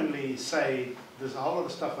not only say there's a whole lot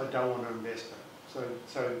of stuff I don't want to invest in,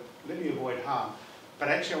 so let me avoid harm, but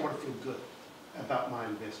actually I want to feel good about my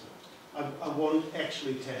investment. I want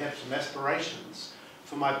actually to have some aspirations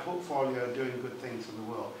for my portfolio doing good things in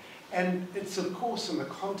the world. And it's of course in the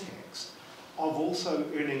context of also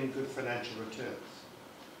earning good financial returns.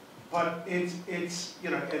 But it's you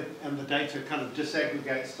know, and the data kind of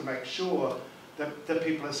disaggregates to make sure that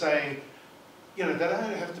people are saying, you know, they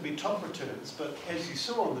don't have to be top returns, but as you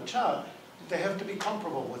saw on the chart, they have to be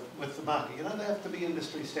comparable with the market. You know, they have to be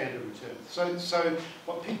industry standard returns. So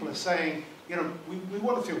what people are saying, you know, we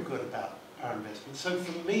want to feel good about our investment. So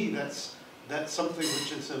for me, that's something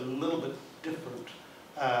which is a little bit different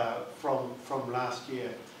from last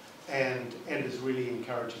year, and is really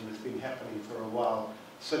encouraging. It's been happening for a while.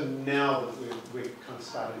 So now that we're kind of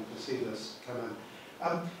starting to see this come in.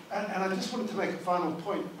 And I just wanted to make a final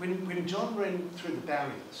point. When John ran through the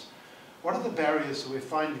barriers, one of the barriers that we're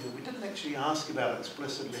finding that we didn't actually ask about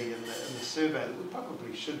explicitly in the survey, that we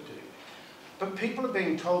probably should do, but people are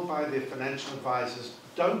being told by their financial advisors,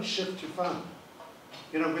 don't shift your fund.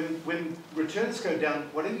 You know, when returns go down,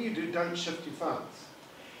 whatever you do, don't shift your funds.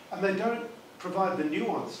 And they don't provide the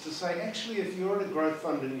nuance to say, actually, if you're in a growth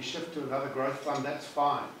fund and you shift to another growth fund, that's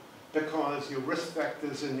fine, because your risk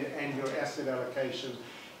factors and your asset allocation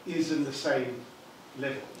is in the same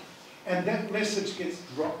level. And that message gets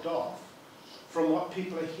dropped off from what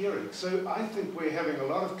people are hearing. So I think we're having a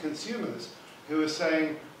lot of consumers who are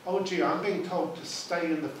saying, oh gee, I'm being told to stay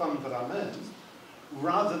in the fund that I'm in,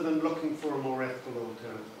 rather than looking for a more ethical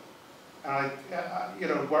alternative.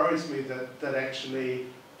 worries me that actually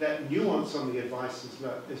that nuance on the advice is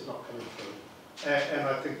not coming through. And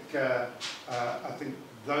I think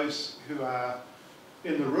those who are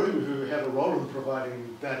in the room who have a role in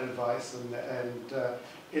providing that advice and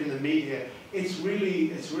in the media, it's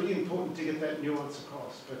really important to get that nuance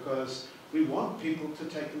across, because we want people to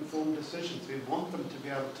take informed decisions. We want them to be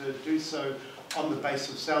able to do so on the basis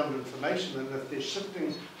of sound information, and if they're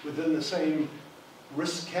shifting within the same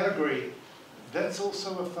risk category, that's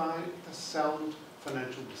also a sound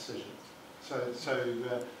financial decision. So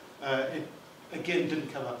it again didn't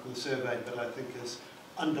come up in the survey, but I think is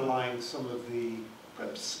underlying some of the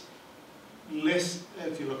perhaps less,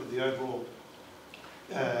 if you look at the overall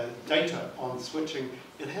data on switching,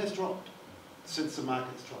 it has dropped since the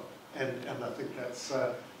market's dropped, and I think that's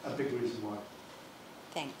a big reason why.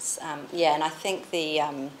 Thanks. Yeah, and I think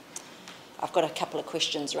I've got a couple of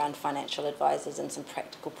questions around financial advisors and some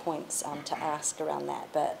practical points to ask around that.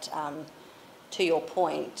 But to your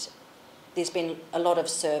point, there's been a lot of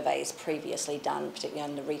surveys previously done, particularly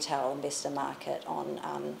on the retail investor market,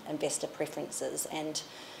 on investor preferences. And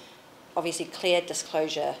obviously clear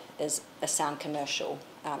disclosure is a sound commercial.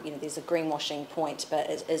 There's a greenwashing point, but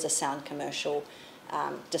it is a sound commercial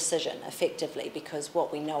decision, effectively, because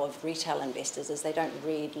what we know of retail investors is they don't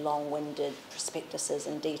read long-winded prospectuses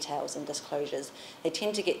and details and disclosures. They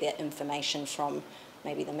tend to get their information from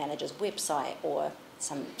maybe the manager's website or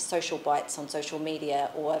some social bites on social media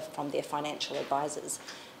or from their financial advisors.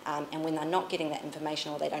 And when they're not getting that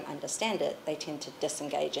information or they don't understand it, they tend to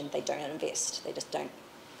disengage and they don't invest. They just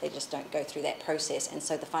don't go through that process. And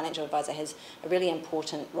so the financial advisor has a really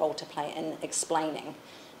important role to play in explaining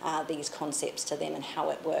these concepts to them and how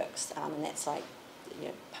it works. And that's like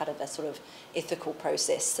part of a sort of ethical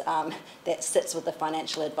process that sits with the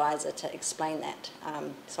financial advisor to explain that.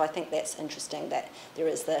 So I think that's interesting that there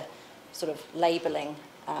is the sort of labelling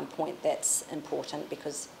point that's important,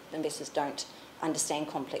 because investors don't understand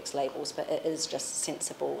complex labels, but it is just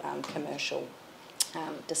sensible commercial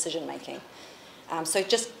decision making. So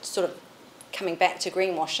just sort of coming back to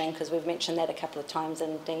greenwashing, because we've mentioned that a couple of times,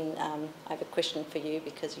 and Dean, I have a question for you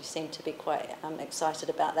because you seem to be quite excited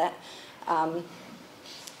about that.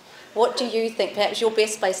 What do you think, perhaps your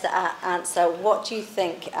best place to answer, what do you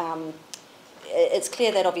think, it's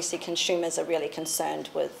clear that obviously consumers are really concerned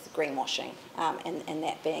with greenwashing and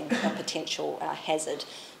that being a potential hazard.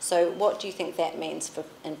 So what do you think that means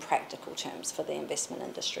in practical terms for the investment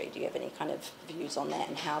industry? Do you have any kind of views on that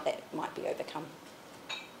and how that might be overcome?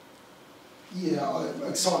 Yeah,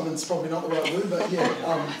 excitement's probably not the right word, but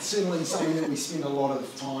yeah, certainly something that we spend a lot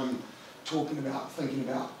of time talking about, thinking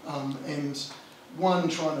about, and one,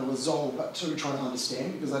 trying to resolve, but two, trying to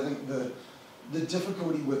understand, because I think the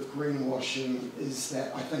difficulty with greenwashing is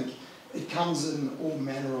that I think it comes in all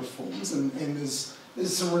manner of forms, and there's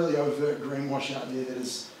some really overt greenwash out there that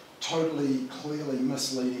is totally, clearly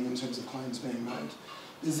misleading in terms of claims being made.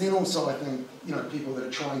 There's then also, I think, people that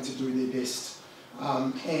are trying to do their best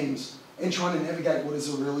and trying to navigate what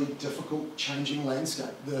is a really difficult, changing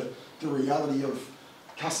landscape. The reality of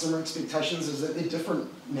customer expectations is that they're different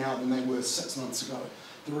now than they were 6 months ago.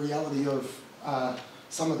 The reality of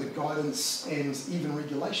some of the guidance and even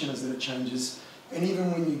regulation is that it changes. And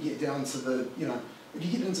even when you get down to the, if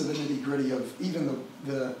you get into the nitty-gritty of even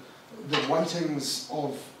the weightings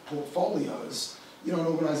of portfolios, an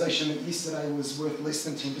organisation that yesterday was worth less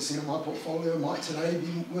than 10% of my portfolio might today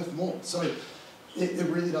be worth more. So it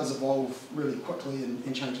really does evolve really quickly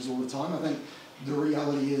and changes all the time. I think the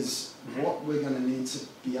reality is what we're going to need to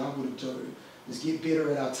be able to do is get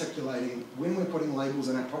better at articulating when we're putting labels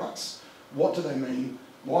in our products, what do they mean,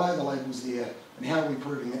 why are the labels there, and how are we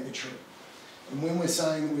proving that they're true. And when we're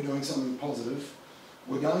saying that we're doing something positive,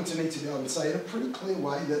 we're going to need to be able to say in a pretty clear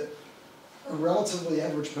way that a relatively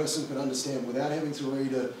average person could understand without having to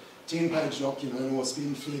read a 10-page document or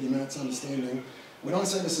spend 30 minutes understanding. When I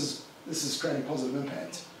say this is creating positive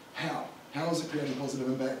impact, how? How is it creating positive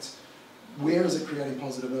impact? Where is it creating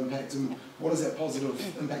positive impact? And what does that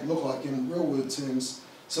positive impact look like in real-world terms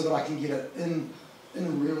so that I can get it in a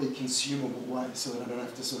really consumable way so that I don't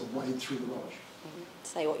have to sort of wade through the rubbish.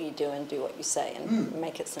 Say what you do and do what you say and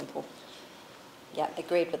make it simple. Yeah,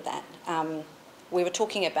 agreed with that. We were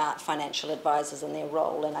talking about financial advisors and their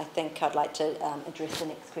role, and I think I'd like to address the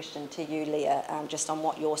next question to you, Leah, just on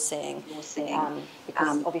what you're seeing.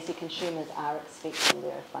 Because obviously consumers are expecting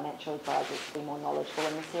their financial advisors to be more knowledgeable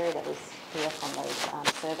in this area. That was clear from those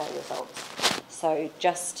survey results. So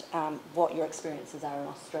just what your experiences are in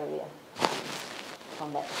Australia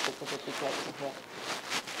from that perspective would be great to hear.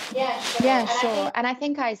 Yeah, sure. And I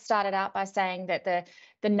think I started out by saying that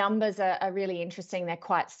the numbers are really interesting. They're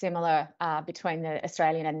quite similar between the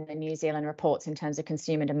Australian and the New Zealand reports in terms of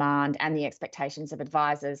consumer demand and the expectations of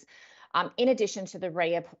advisors. In addition to the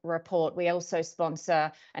RIAA report, we also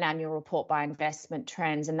sponsor an annual report by Investment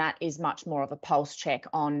Trends, and that is much more of a pulse check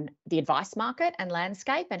on the advice market and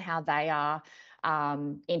landscape and how they are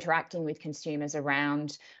interacting with consumers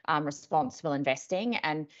around responsible investing.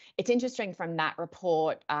 And it's interesting from that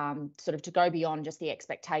report, sort of to go beyond just the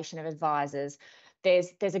expectation of advisors.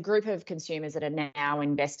 There's a group of consumers that are now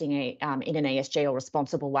investing in an ESG or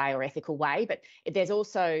responsible way or ethical way, but there's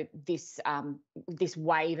also this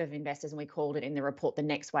wave of investors, and we called it in the report the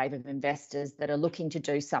next wave of investors that are looking to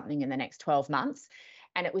do something in the next 12 months.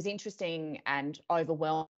 And it was interesting and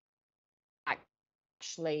overwhelming,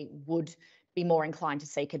 actually would be more inclined to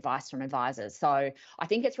seek advice from advisors. So I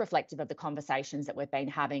think it's reflective of the conversations that we've been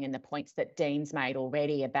having and the points that Dean's made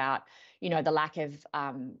already about, the lack of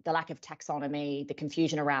taxonomy, the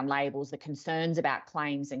confusion around labels, the concerns about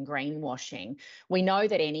claims and greenwashing. We know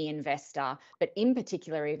that any investor, but in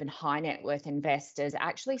particular even high net worth investors,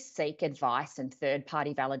 actually seek advice and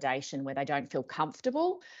third-party validation where they don't feel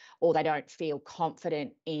comfortable or they don't feel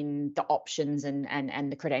confident in the options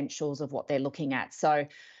and the credentials of what they're looking at. So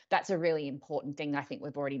that's a really important thing. I think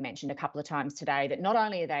we've already mentioned a couple of times today that not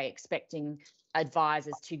only are they expecting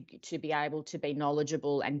advisors to be able to be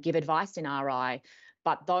knowledgeable and give advice in RI,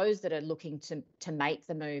 but those that are looking to make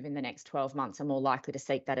the move in the next 12 months are more likely to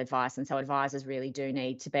seek that advice. And so advisors really do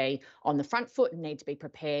need to be on the front foot and need to be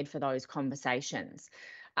prepared for those conversations.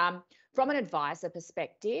 From an advisor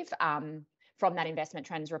perspective, from that Investment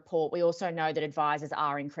Trends report, we also know that advisors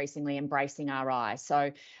are increasingly embracing RI.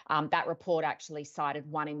 So that report actually cited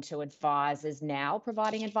 1 in 2 advisors now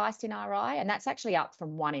providing advice in RI, and that's actually up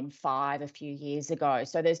from 1 in 5 a few years ago.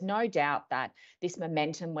 So there's no doubt that this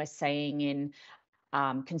momentum we're seeing in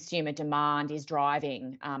consumer demand is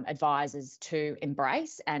driving advisors to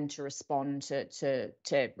embrace and to respond to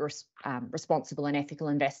responsible and ethical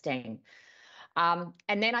investing. And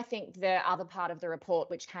then I think the other part of the report,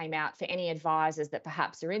 which came out for any advisors that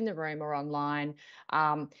perhaps are in the room or online,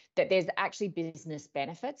 that there's actually business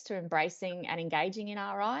benefits to embracing and engaging in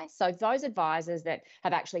RI. So those advisors that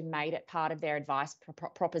have actually made it part of their advice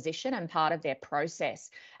proposition and part of their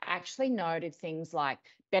process actually noted things like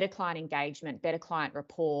better client engagement, better client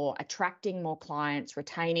rapport, attracting more clients,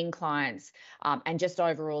 retaining clients, and just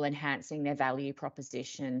overall enhancing their value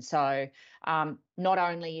proposition. So not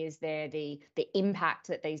only is there the impact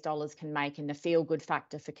that these dollars can make and the feel-good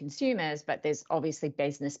factor for consumers, but there's obviously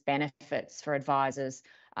business benefits for advisors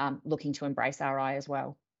looking to embrace RI as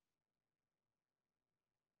well.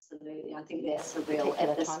 Absolutely, I think that's a real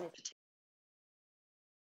at this time.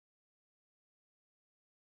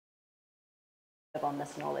 On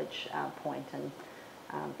this knowledge point, and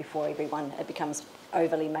before everyone it becomes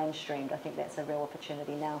overly mainstreamed, I think that's a real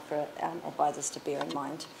opportunity now for advisors to bear in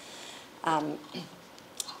mind.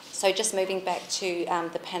 So just moving back to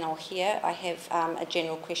the panel here, I have a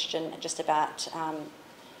general question just about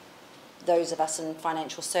those of us in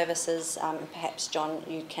financial services. Perhaps John,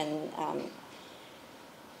 you can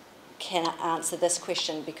answer this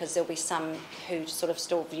question, because there'll be some who sort of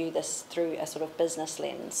still view this through a sort of business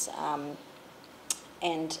lens.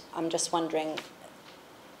 And I'm just wondering,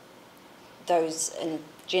 those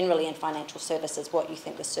generally in financial services, what you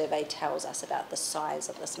think the survey tells us about the size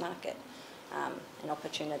of this market and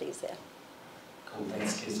opportunities there. Cool,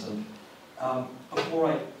 thanks, Kirsten. Before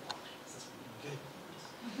I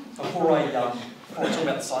talk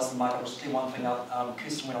about the size of the market, I'll just clear one thing up.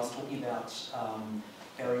 Kirsten, when I was talking about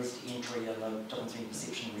barriers to entry and the difference between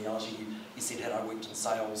perception and reality, you said, had I worked in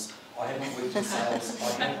sales? I haven't worked in sales.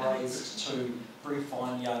 I have raised 2 very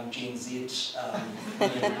fine young Gen Z,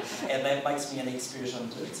 and that makes me an expert in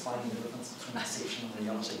explaining the difference between perception and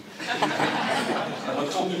reality. But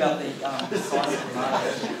we're talking about the size of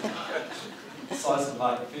the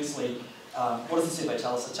market. Firstly, what does the survey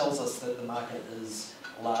tell us? It tells us that the market is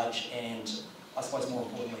large and, I suppose more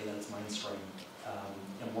importantly, that it's mainstream.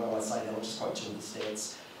 And why do I say that? I'll just quote 2 of the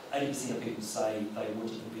stats. 80% of people say they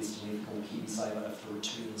would invest in ethical KiwiSaver if the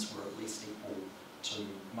returns were at least equal to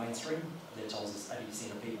mainstream. That tells us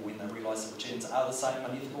 80% of people, when they realise the returns are the same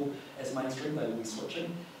unethical as mainstream, they will be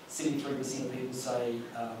switching. 73% of people say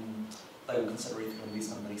they will consider ethical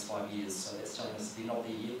investment in the next 5 years. So that's telling us they're not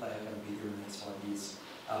there yet, they are going to be there in the next 5 years.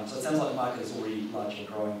 So it sounds like the market is already large and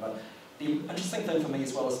growing. But the interesting thing for me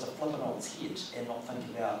as well is to flip it on its head and not think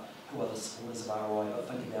about who are the supporters of RI, but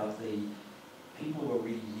think about the people who are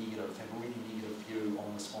really negative, have a really negative view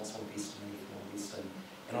on responsible investing and ethical investing.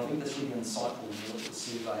 And I think that's really insightful when you look at the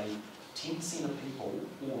survey. 10% of people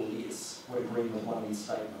or less would agree with one of these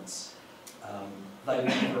statements. They would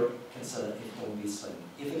never consider ethical investing.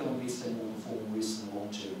 Ethical investing will perform worse in the long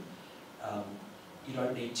term. You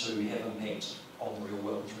don't need to have impact on the real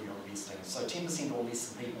world through your investing. So 10% or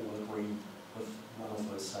less of people will agree with one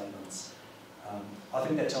of those statements. I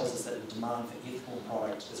think that tells us that the demand for ethical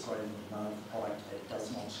product is greater than the demand for product that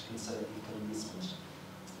does not consider ethical investment.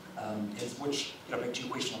 Which, back to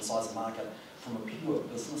your question on size of market, from a pure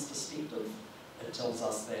business perspective, it tells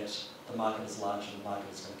us that the market is large and the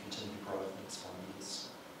market is going to continue to grow over the next 5 years.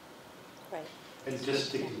 Great. And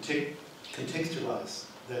just to contextualise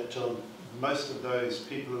that, John, most of those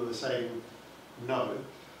people who are saying no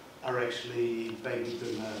are actually baby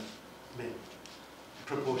boomer men,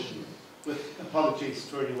 proportionally. With apologies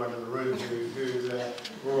to anyone in the room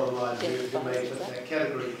who or online who may fit that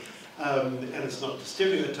category. And it's not to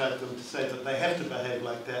stereotype them to say that they have to behave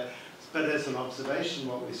like that, but as an observation,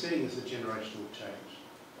 what we're seeing is a generational change.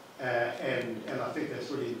 And I think that's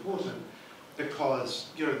really important because,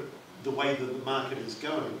 the way that the market is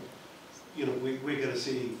going, we're going to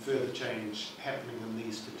see further change happening in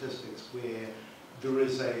these statistics where there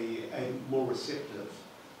is a more receptive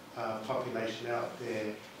population out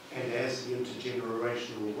there, and as the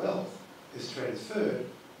intergenerational wealth is transferred,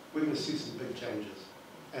 we're going to see some big changes.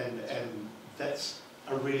 And that's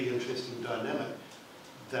a really interesting dynamic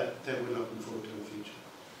that we're looking forward to in the future.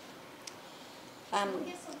 Can we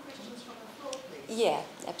get some questions from the floor, please? Yeah,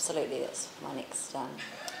 absolutely. That's my next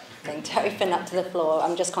thing to open up to the floor.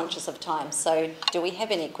 I'm just conscious of time. So do we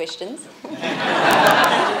have any questions?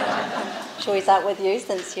 Shall we start with you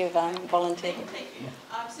since you've volunteered? Thank you.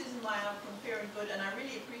 I'm Susan Meyer from Fair and Good, and I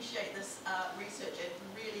really appreciate this research. It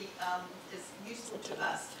really is useful to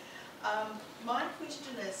us. My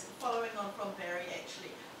question is, following on from Barry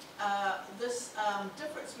actually, this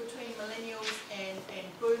difference between millennials and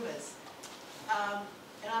boomers.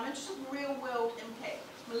 And I'm interested in real world impact.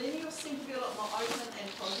 Millennials seem to be a lot more open and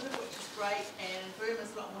positive, which is great, and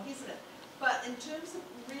boomers a lot more hesitant. But in terms of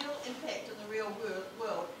real impact in the real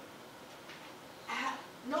world,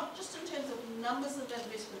 not just in terms of numbers of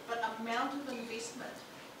investment, but amount of investment,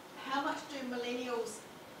 how much do millennials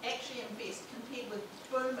actually invest compared with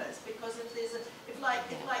boomers? Because if there's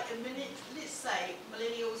let's say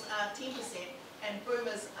millennials are 10% and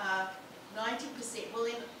boomers are 90%, well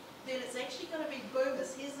then it's actually going to be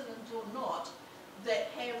boomers, hesitant or not,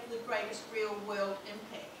 that have the greatest real world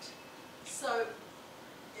impact. So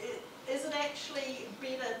is it actually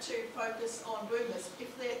better to focus on boomers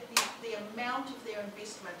if the amount of their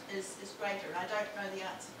investment is greater? And I don't know the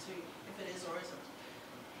answer to if it is or isn't.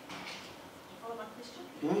 Do you follow my question?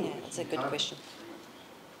 Yeah, that's a good question.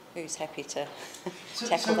 Who's happy to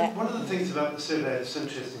tackle that? One of the things about the survey that's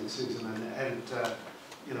interesting, Susan, and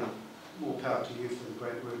more power to you for the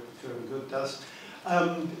great work that Fair and Good does,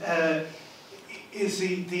 is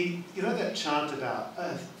that chart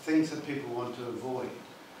about things that people want to avoid.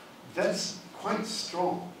 That's quite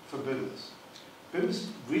strong for boomers. Boomers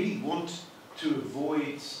really want to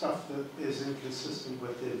avoid stuff that is inconsistent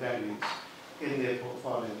with their values in their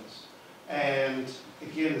portfolios. And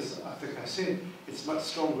again, as I think I said, it's much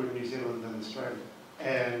stronger in New Zealand than Australia.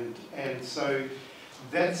 And so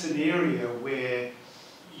that's an area where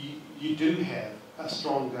you do have a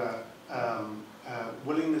stronger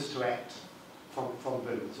willingness to act from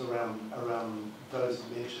boomers around those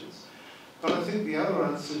dimensions. But I think the other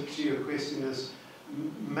answer to your question is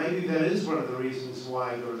maybe that is one of the reasons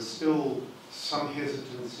why there is still some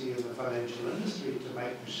hesitancy in the financial industry to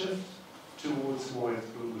make the shift towards more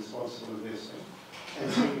ethical and responsible investing,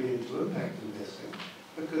 and certainly into impact investing,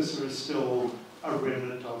 because there is still a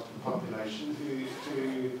remnant of the population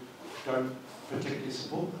who don't particularly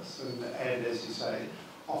support this. And as you say,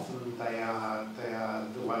 often they are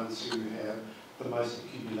the ones who have the most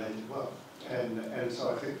accumulated wealth. And so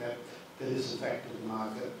I think that is a factor in the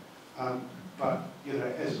market. But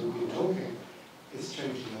as we've been talking, it's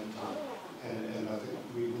changing over time. And I think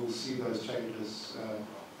we will see those changes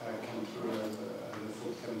come through over the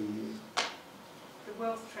forthcoming years. The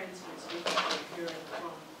wealth transfer is occurring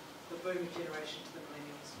from the boomer generation to the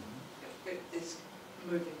millennials. It is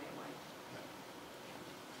moving that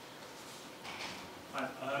way.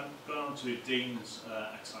 Going on to Dean's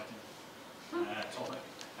exciting topic.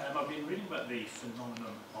 I've been reading about the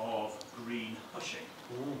phenomenon of green hushing.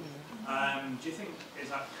 Do you think, is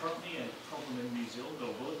that currently a problem in New Zealand,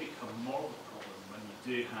 or will it become more of a problem when you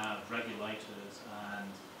do have regulators and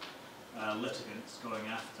litigants going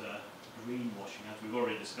after greenwashing? As we've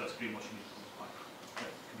already discussed, greenwashing can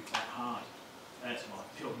be quite hard. So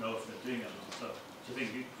people know if they're doing it or not. So do you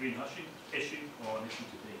think green hushing issue or an issue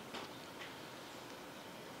to be?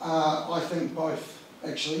 I think both,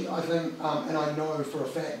 actually. I think, and I know for a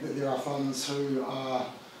fact that there are funds who are,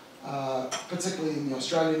 particularly in the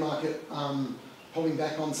Australian market, pulling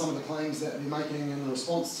back on some of the claims that they're making in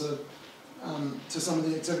response to some of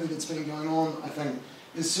the activity that's been going on. I think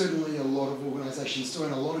there's certainly a lot of organisations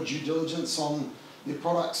doing a lot of due diligence on their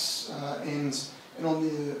products and on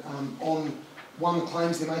their on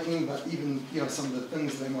claims they're making, but even some of the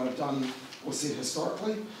things they might have done or said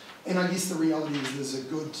historically. And I guess the reality is there's a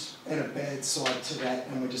good and a bad side to that,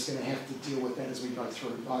 and we're just going to have to deal with that as we go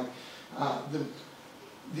through. Like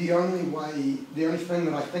the only thing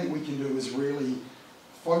that I think we can do is really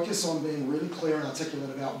focus on being really clear and articulate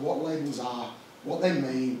about what labels are, what they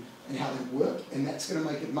mean, and how they work, and that's going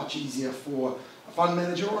to make it much easier for a fund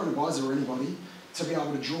manager or an advisor or anybody to be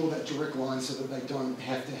able to draw that direct line so that they don't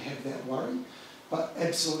have to have that worry. But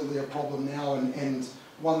absolutely a problem now, and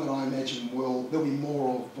one that I imagine there'll be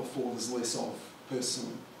more of before there's less of,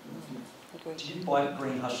 personally. By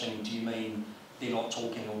green hushing, do you mean they're not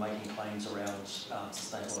talking or making claims around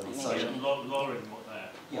sustainability? So lowering what they're...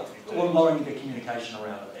 Yeah, or lowering their communication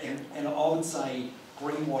around it. And I would say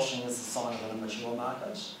greenwashing is a sign of an immature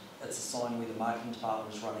market. It's a sign where the marketing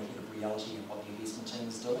department is running ahead of reality and what the investment team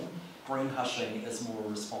is doing. Green hushing is more a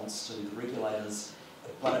response to the regulators,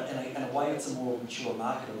 but in a way it's a more mature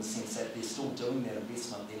market in the sense that they're still doing that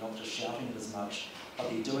investment. They're not just shouting it as much, but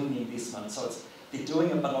they're doing the investment. So they're doing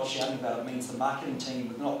it but not shouting about it. It means the marketing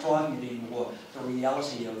team are not driving it anymore. The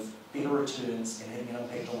reality of better returns and having an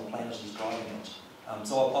impact on the planet is driving it.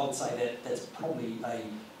 So I would say that's probably a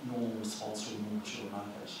normal response to a more mature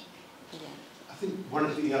market. Yeah. I think one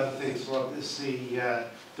of the other things, Rob, is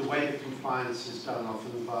the way that compliance is done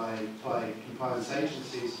often by compliance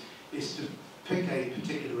agencies is to pick a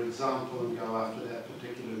particular example and go after that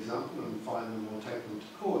particular example and find them or take them to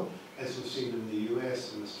court, as we've seen in the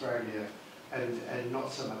US and Australia, and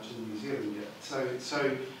not so much in New Zealand yet.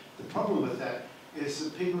 So the problem with that is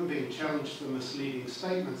that people are being challenged for misleading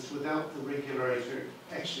statements without the regulator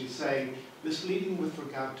actually saying misleading with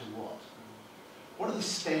regard to what? What are the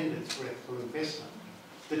standards for ethical investment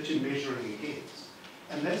that you're measuring against?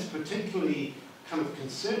 And that's particularly kind of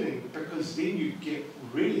concerning because then you get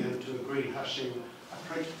really into a green hushing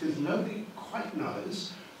approach because nobody quite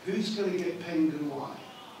knows who's going to get pinged and why.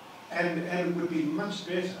 And it would be much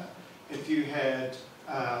better if you had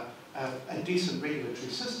a decent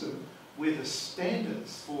regulatory system where the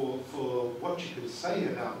standards for what you can say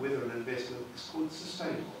about whether an investment is called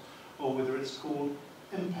sustainable or whether it's called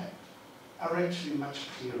impact are actually much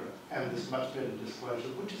clearer and there's much better disclosure,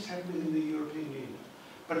 which is happening in the European Union.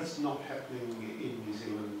 But it's not happening in New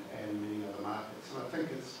Zealand and many other markets. And I think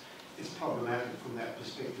it's problematic from that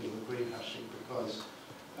perspective of green hushing because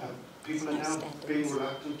people are now being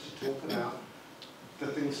reluctant to talk about the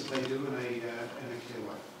things that they do in a clear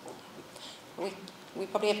way. We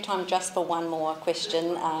probably have time just for one more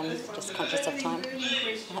question, just conscious of time.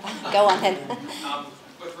 Go on then.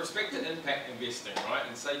 With respect to impact investing, right,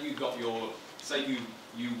 and say you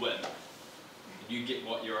win, and you get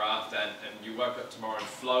what you're after, and you woke up tomorrow and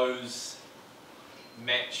flows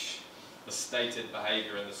match the stated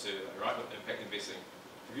behaviour in the survey, right, with impact investing.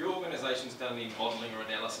 Have your organisations done any modelling or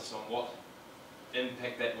analysis on what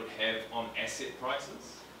impact that would have on asset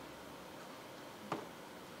prices?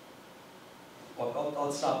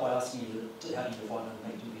 I'll start by asking you, how do you define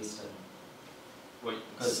impact investing? Well,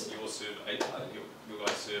 because your survey, your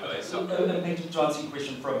guys' survey. Okay, so impact, to answer your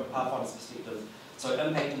question from Pathfinder's perspective, so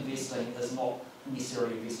impact investing is not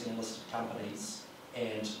necessarily investing in listed companies,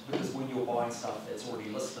 and because when you're buying stuff that's already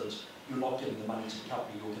listed, you're not giving the money to the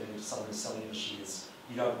company, you're giving it to someone who's selling the shares.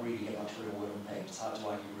 You don't really have much real world impact. It's hard to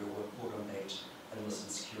argue real world impact in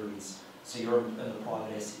listed securities. So you're in the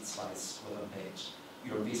private asset space with impact.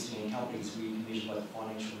 You're investing in companies where you can measure both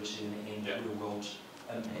financial return and real world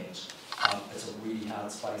impact. It's a really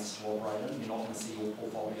hard space to operate in. You're not going to see all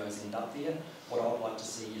portfolios end up there. What I would like to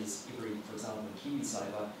see is for example, in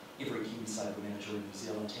KiwiSaver, every KiwiSaver manager in New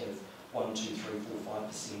Zealand have 1, 2, 3, 4,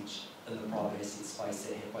 5% in the private asset space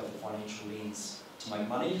that have both a financial lens to make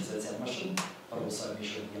money, because that's our mission, but also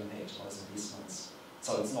measuring the impact of those investments.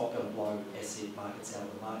 So it's not going to blow asset markets out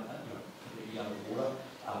of the market, completely out of the water,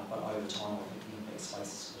 but over time I think the impact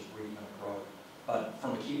space is really going to grow. But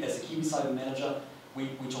as a KiwiSaver manager, we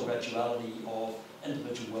talk about duality of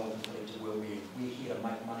individual wealth and collective well-being. We're here to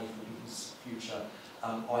make money for people's future.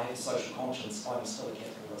 I have social conscience, I'm still a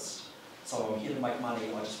capitalist. So I'm here to make money,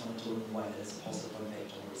 I just want to do it in a way that has a positive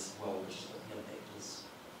impact on the rest of the world, which is what the impact is.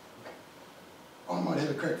 I might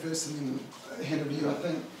have a crack first and then hand it to you. I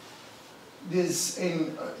think there's,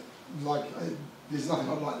 and there's nothing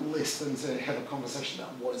I'd like less than to have a conversation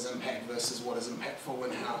about what is impact versus what is impactful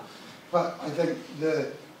and how. But I think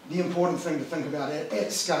the important thing to think about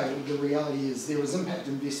at scale, the reality is there is impact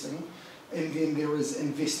investing, and then there is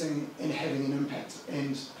investing in having an impact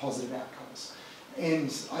and positive outcomes. And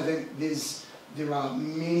I think there are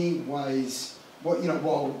many ways.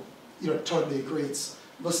 While totally agree, it's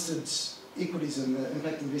listed equities in the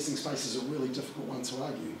impact investing space is a really difficult one to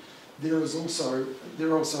argue. There are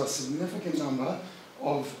also a significant number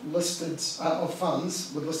of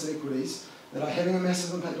funds with listed equities that are having a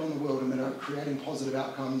massive impact on the world and that are creating positive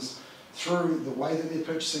outcomes through the way that they're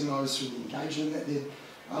purchasing those, through the engagement that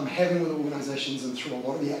they're having with organisations, and through a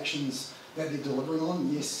lot of the actions that they're delivering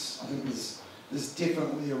on. Yes, I think there's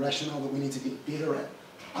definitely a rationale that we need to get better at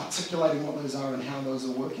articulating what those are and how those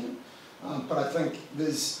are working. But I think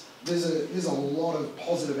there's a lot of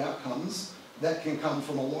positive outcomes that can come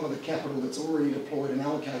from a lot of the capital that's already deployed and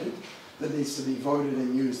allocated that needs to be voted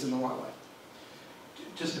and used in the right way.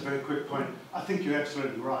 Just a very quick point. I think you're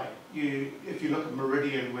absolutely right. If you look at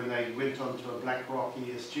Meridian, when they went onto a BlackRock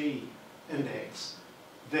ESG index,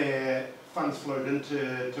 their funds flowed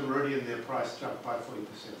into Meridian, their price jumped by 40%.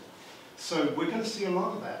 So we're going to see a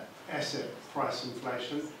lot of that asset price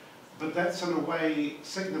inflation, but that's in a way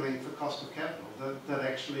signalling for cost of capital, that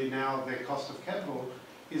actually now their cost of capital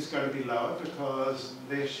is going to be lower because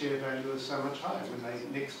their share value is so much higher. When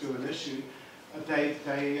they next do an issue,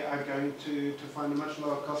 they are going to find a much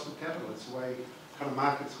lower cost of capital. It's the way kind of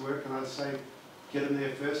markets work, and I'd say get in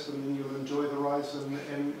there first and then you'll enjoy the rise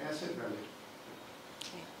in asset value.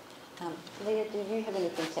 Leah, do you have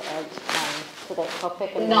anything to add to that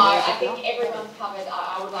topic? No, I think everyone's covered.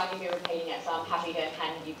 I would like to be repeating it, so I'm happy to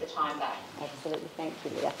hand you the time back. Absolutely, thank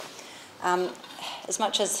you, Leah. As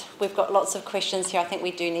much as we've got lots of questions here, I think we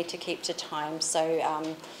do need to keep to time,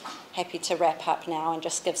 so happy to wrap up now and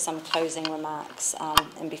just give some closing remarks.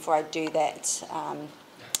 And before I do that,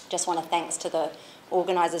 just want to thanks to the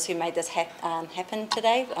organisers who made this happen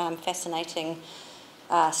today. Fascinating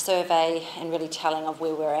survey and really telling of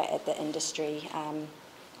where we're at the industry.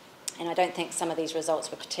 And I don't think some of these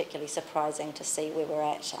results were particularly surprising to see where we're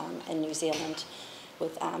at in New Zealand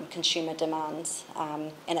with consumer demands.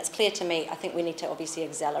 And it's clear to me, I think we need to obviously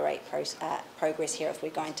accelerate progress here if we're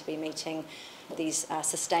going to be meeting these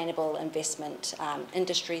sustainable investment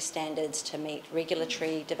industry standards, to meet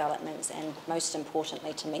regulatory developments, and most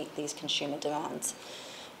importantly to meet these consumer demands.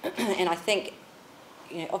 And I think,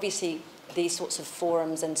 obviously these sorts of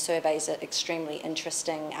forums and surveys are extremely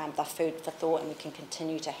interesting. They're food for thought, and we can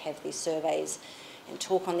continue to have these surveys and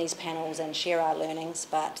talk on these panels and share our learnings,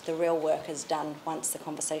 but the real work is done once the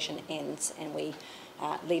conversation ends and we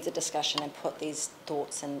leave the discussion and put these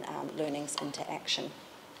thoughts and learnings into action.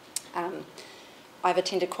 I've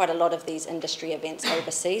attended quite a lot of these industry events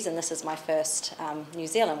overseas, and this is my first New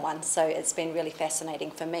Zealand one, so it's been really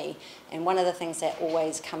fascinating for me. And one of the things that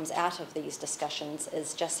always comes out of these discussions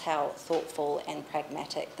is just how thoughtful and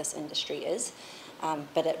pragmatic this industry is,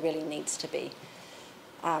 but it really needs to be.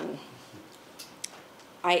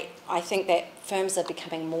 I think that firms are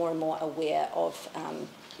becoming more and more aware of,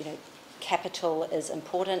 capital is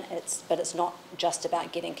important, but it's not just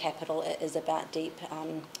about getting capital, it is about deep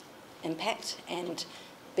impact, and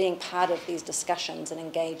being part of these discussions and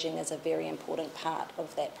engaging is a very important part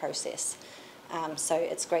of that process. So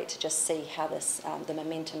it's great to just see how the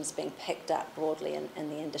momentum's being picked up broadly in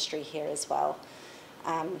the industry here as well.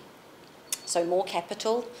 So more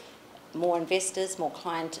capital, more investors, more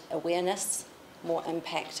client awareness, more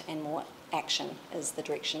impact and more action is the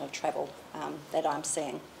direction of travel that I'm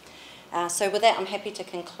seeing. So with that, I'm happy to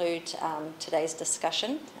conclude today's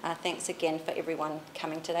discussion. Thanks again for everyone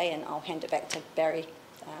coming today, and I'll hand it back to Barry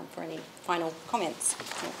for any final comments.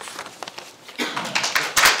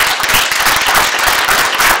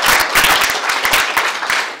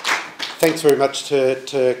 Thanks very much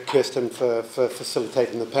to Kirsten for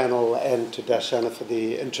facilitating the panel, and to Darshana for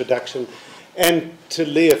the introduction, and to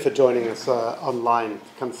Leah for joining us online. It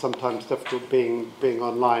becomes sometimes difficult being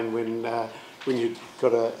online when you've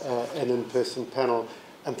got an in-person panel.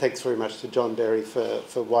 And thanks very much to John Barry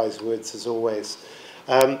for wise words as always.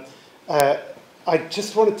 I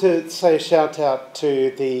just wanted to say a shout out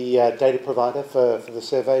to the data provider for the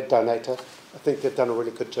survey, Donata. I think they've done a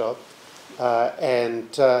really good job.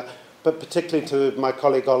 But particularly to my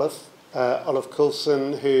colleague Olive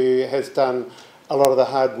Coulson, who has done a lot of the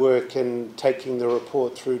hard work in taking the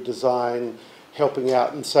report through design, helping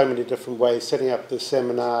out in so many different ways, setting up the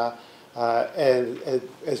seminar, and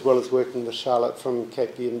as well as working with Charlotte from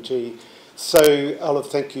KPMG. So Olive,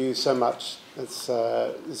 thank you so much. It's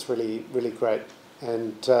really, really great.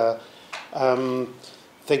 And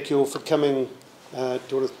thank you all for coming Do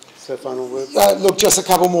you want to say final words? Look, just a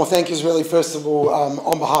couple more thank yous really. First of all,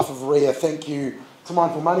 on behalf of RIAA, thank you to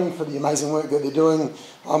Mindful Money for the amazing work that they're doing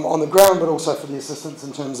on the ground, but also for the assistance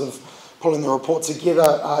in terms of pulling the report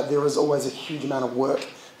together. There is always a huge amount of work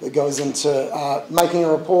that goes into making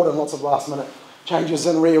a report, and lots of last minute changes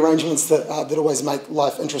and rearrangements that always make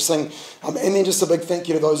life interesting. And then just a big thank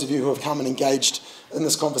you to those of you who have come and engaged in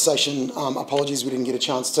this conversation. Apologies we didn't get a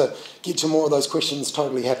chance to get to more of those questions.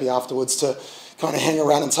 Totally happy afterwards to kind of hang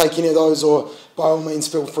around and take any of those, or by all means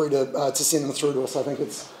feel free to send them through to us. I think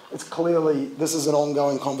it's clearly, this is an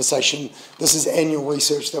ongoing conversation. This is annual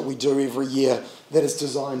research that we do every year that is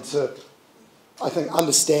designed to, I think,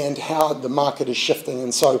 understand how the market is shifting.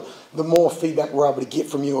 And so the more feedback we're able to get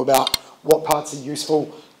from you about what parts are useful,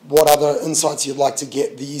 what other insights you'd like to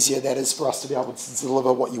get, the easier that is for us to be able to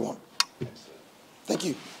deliver what you want. Thank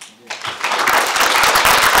you.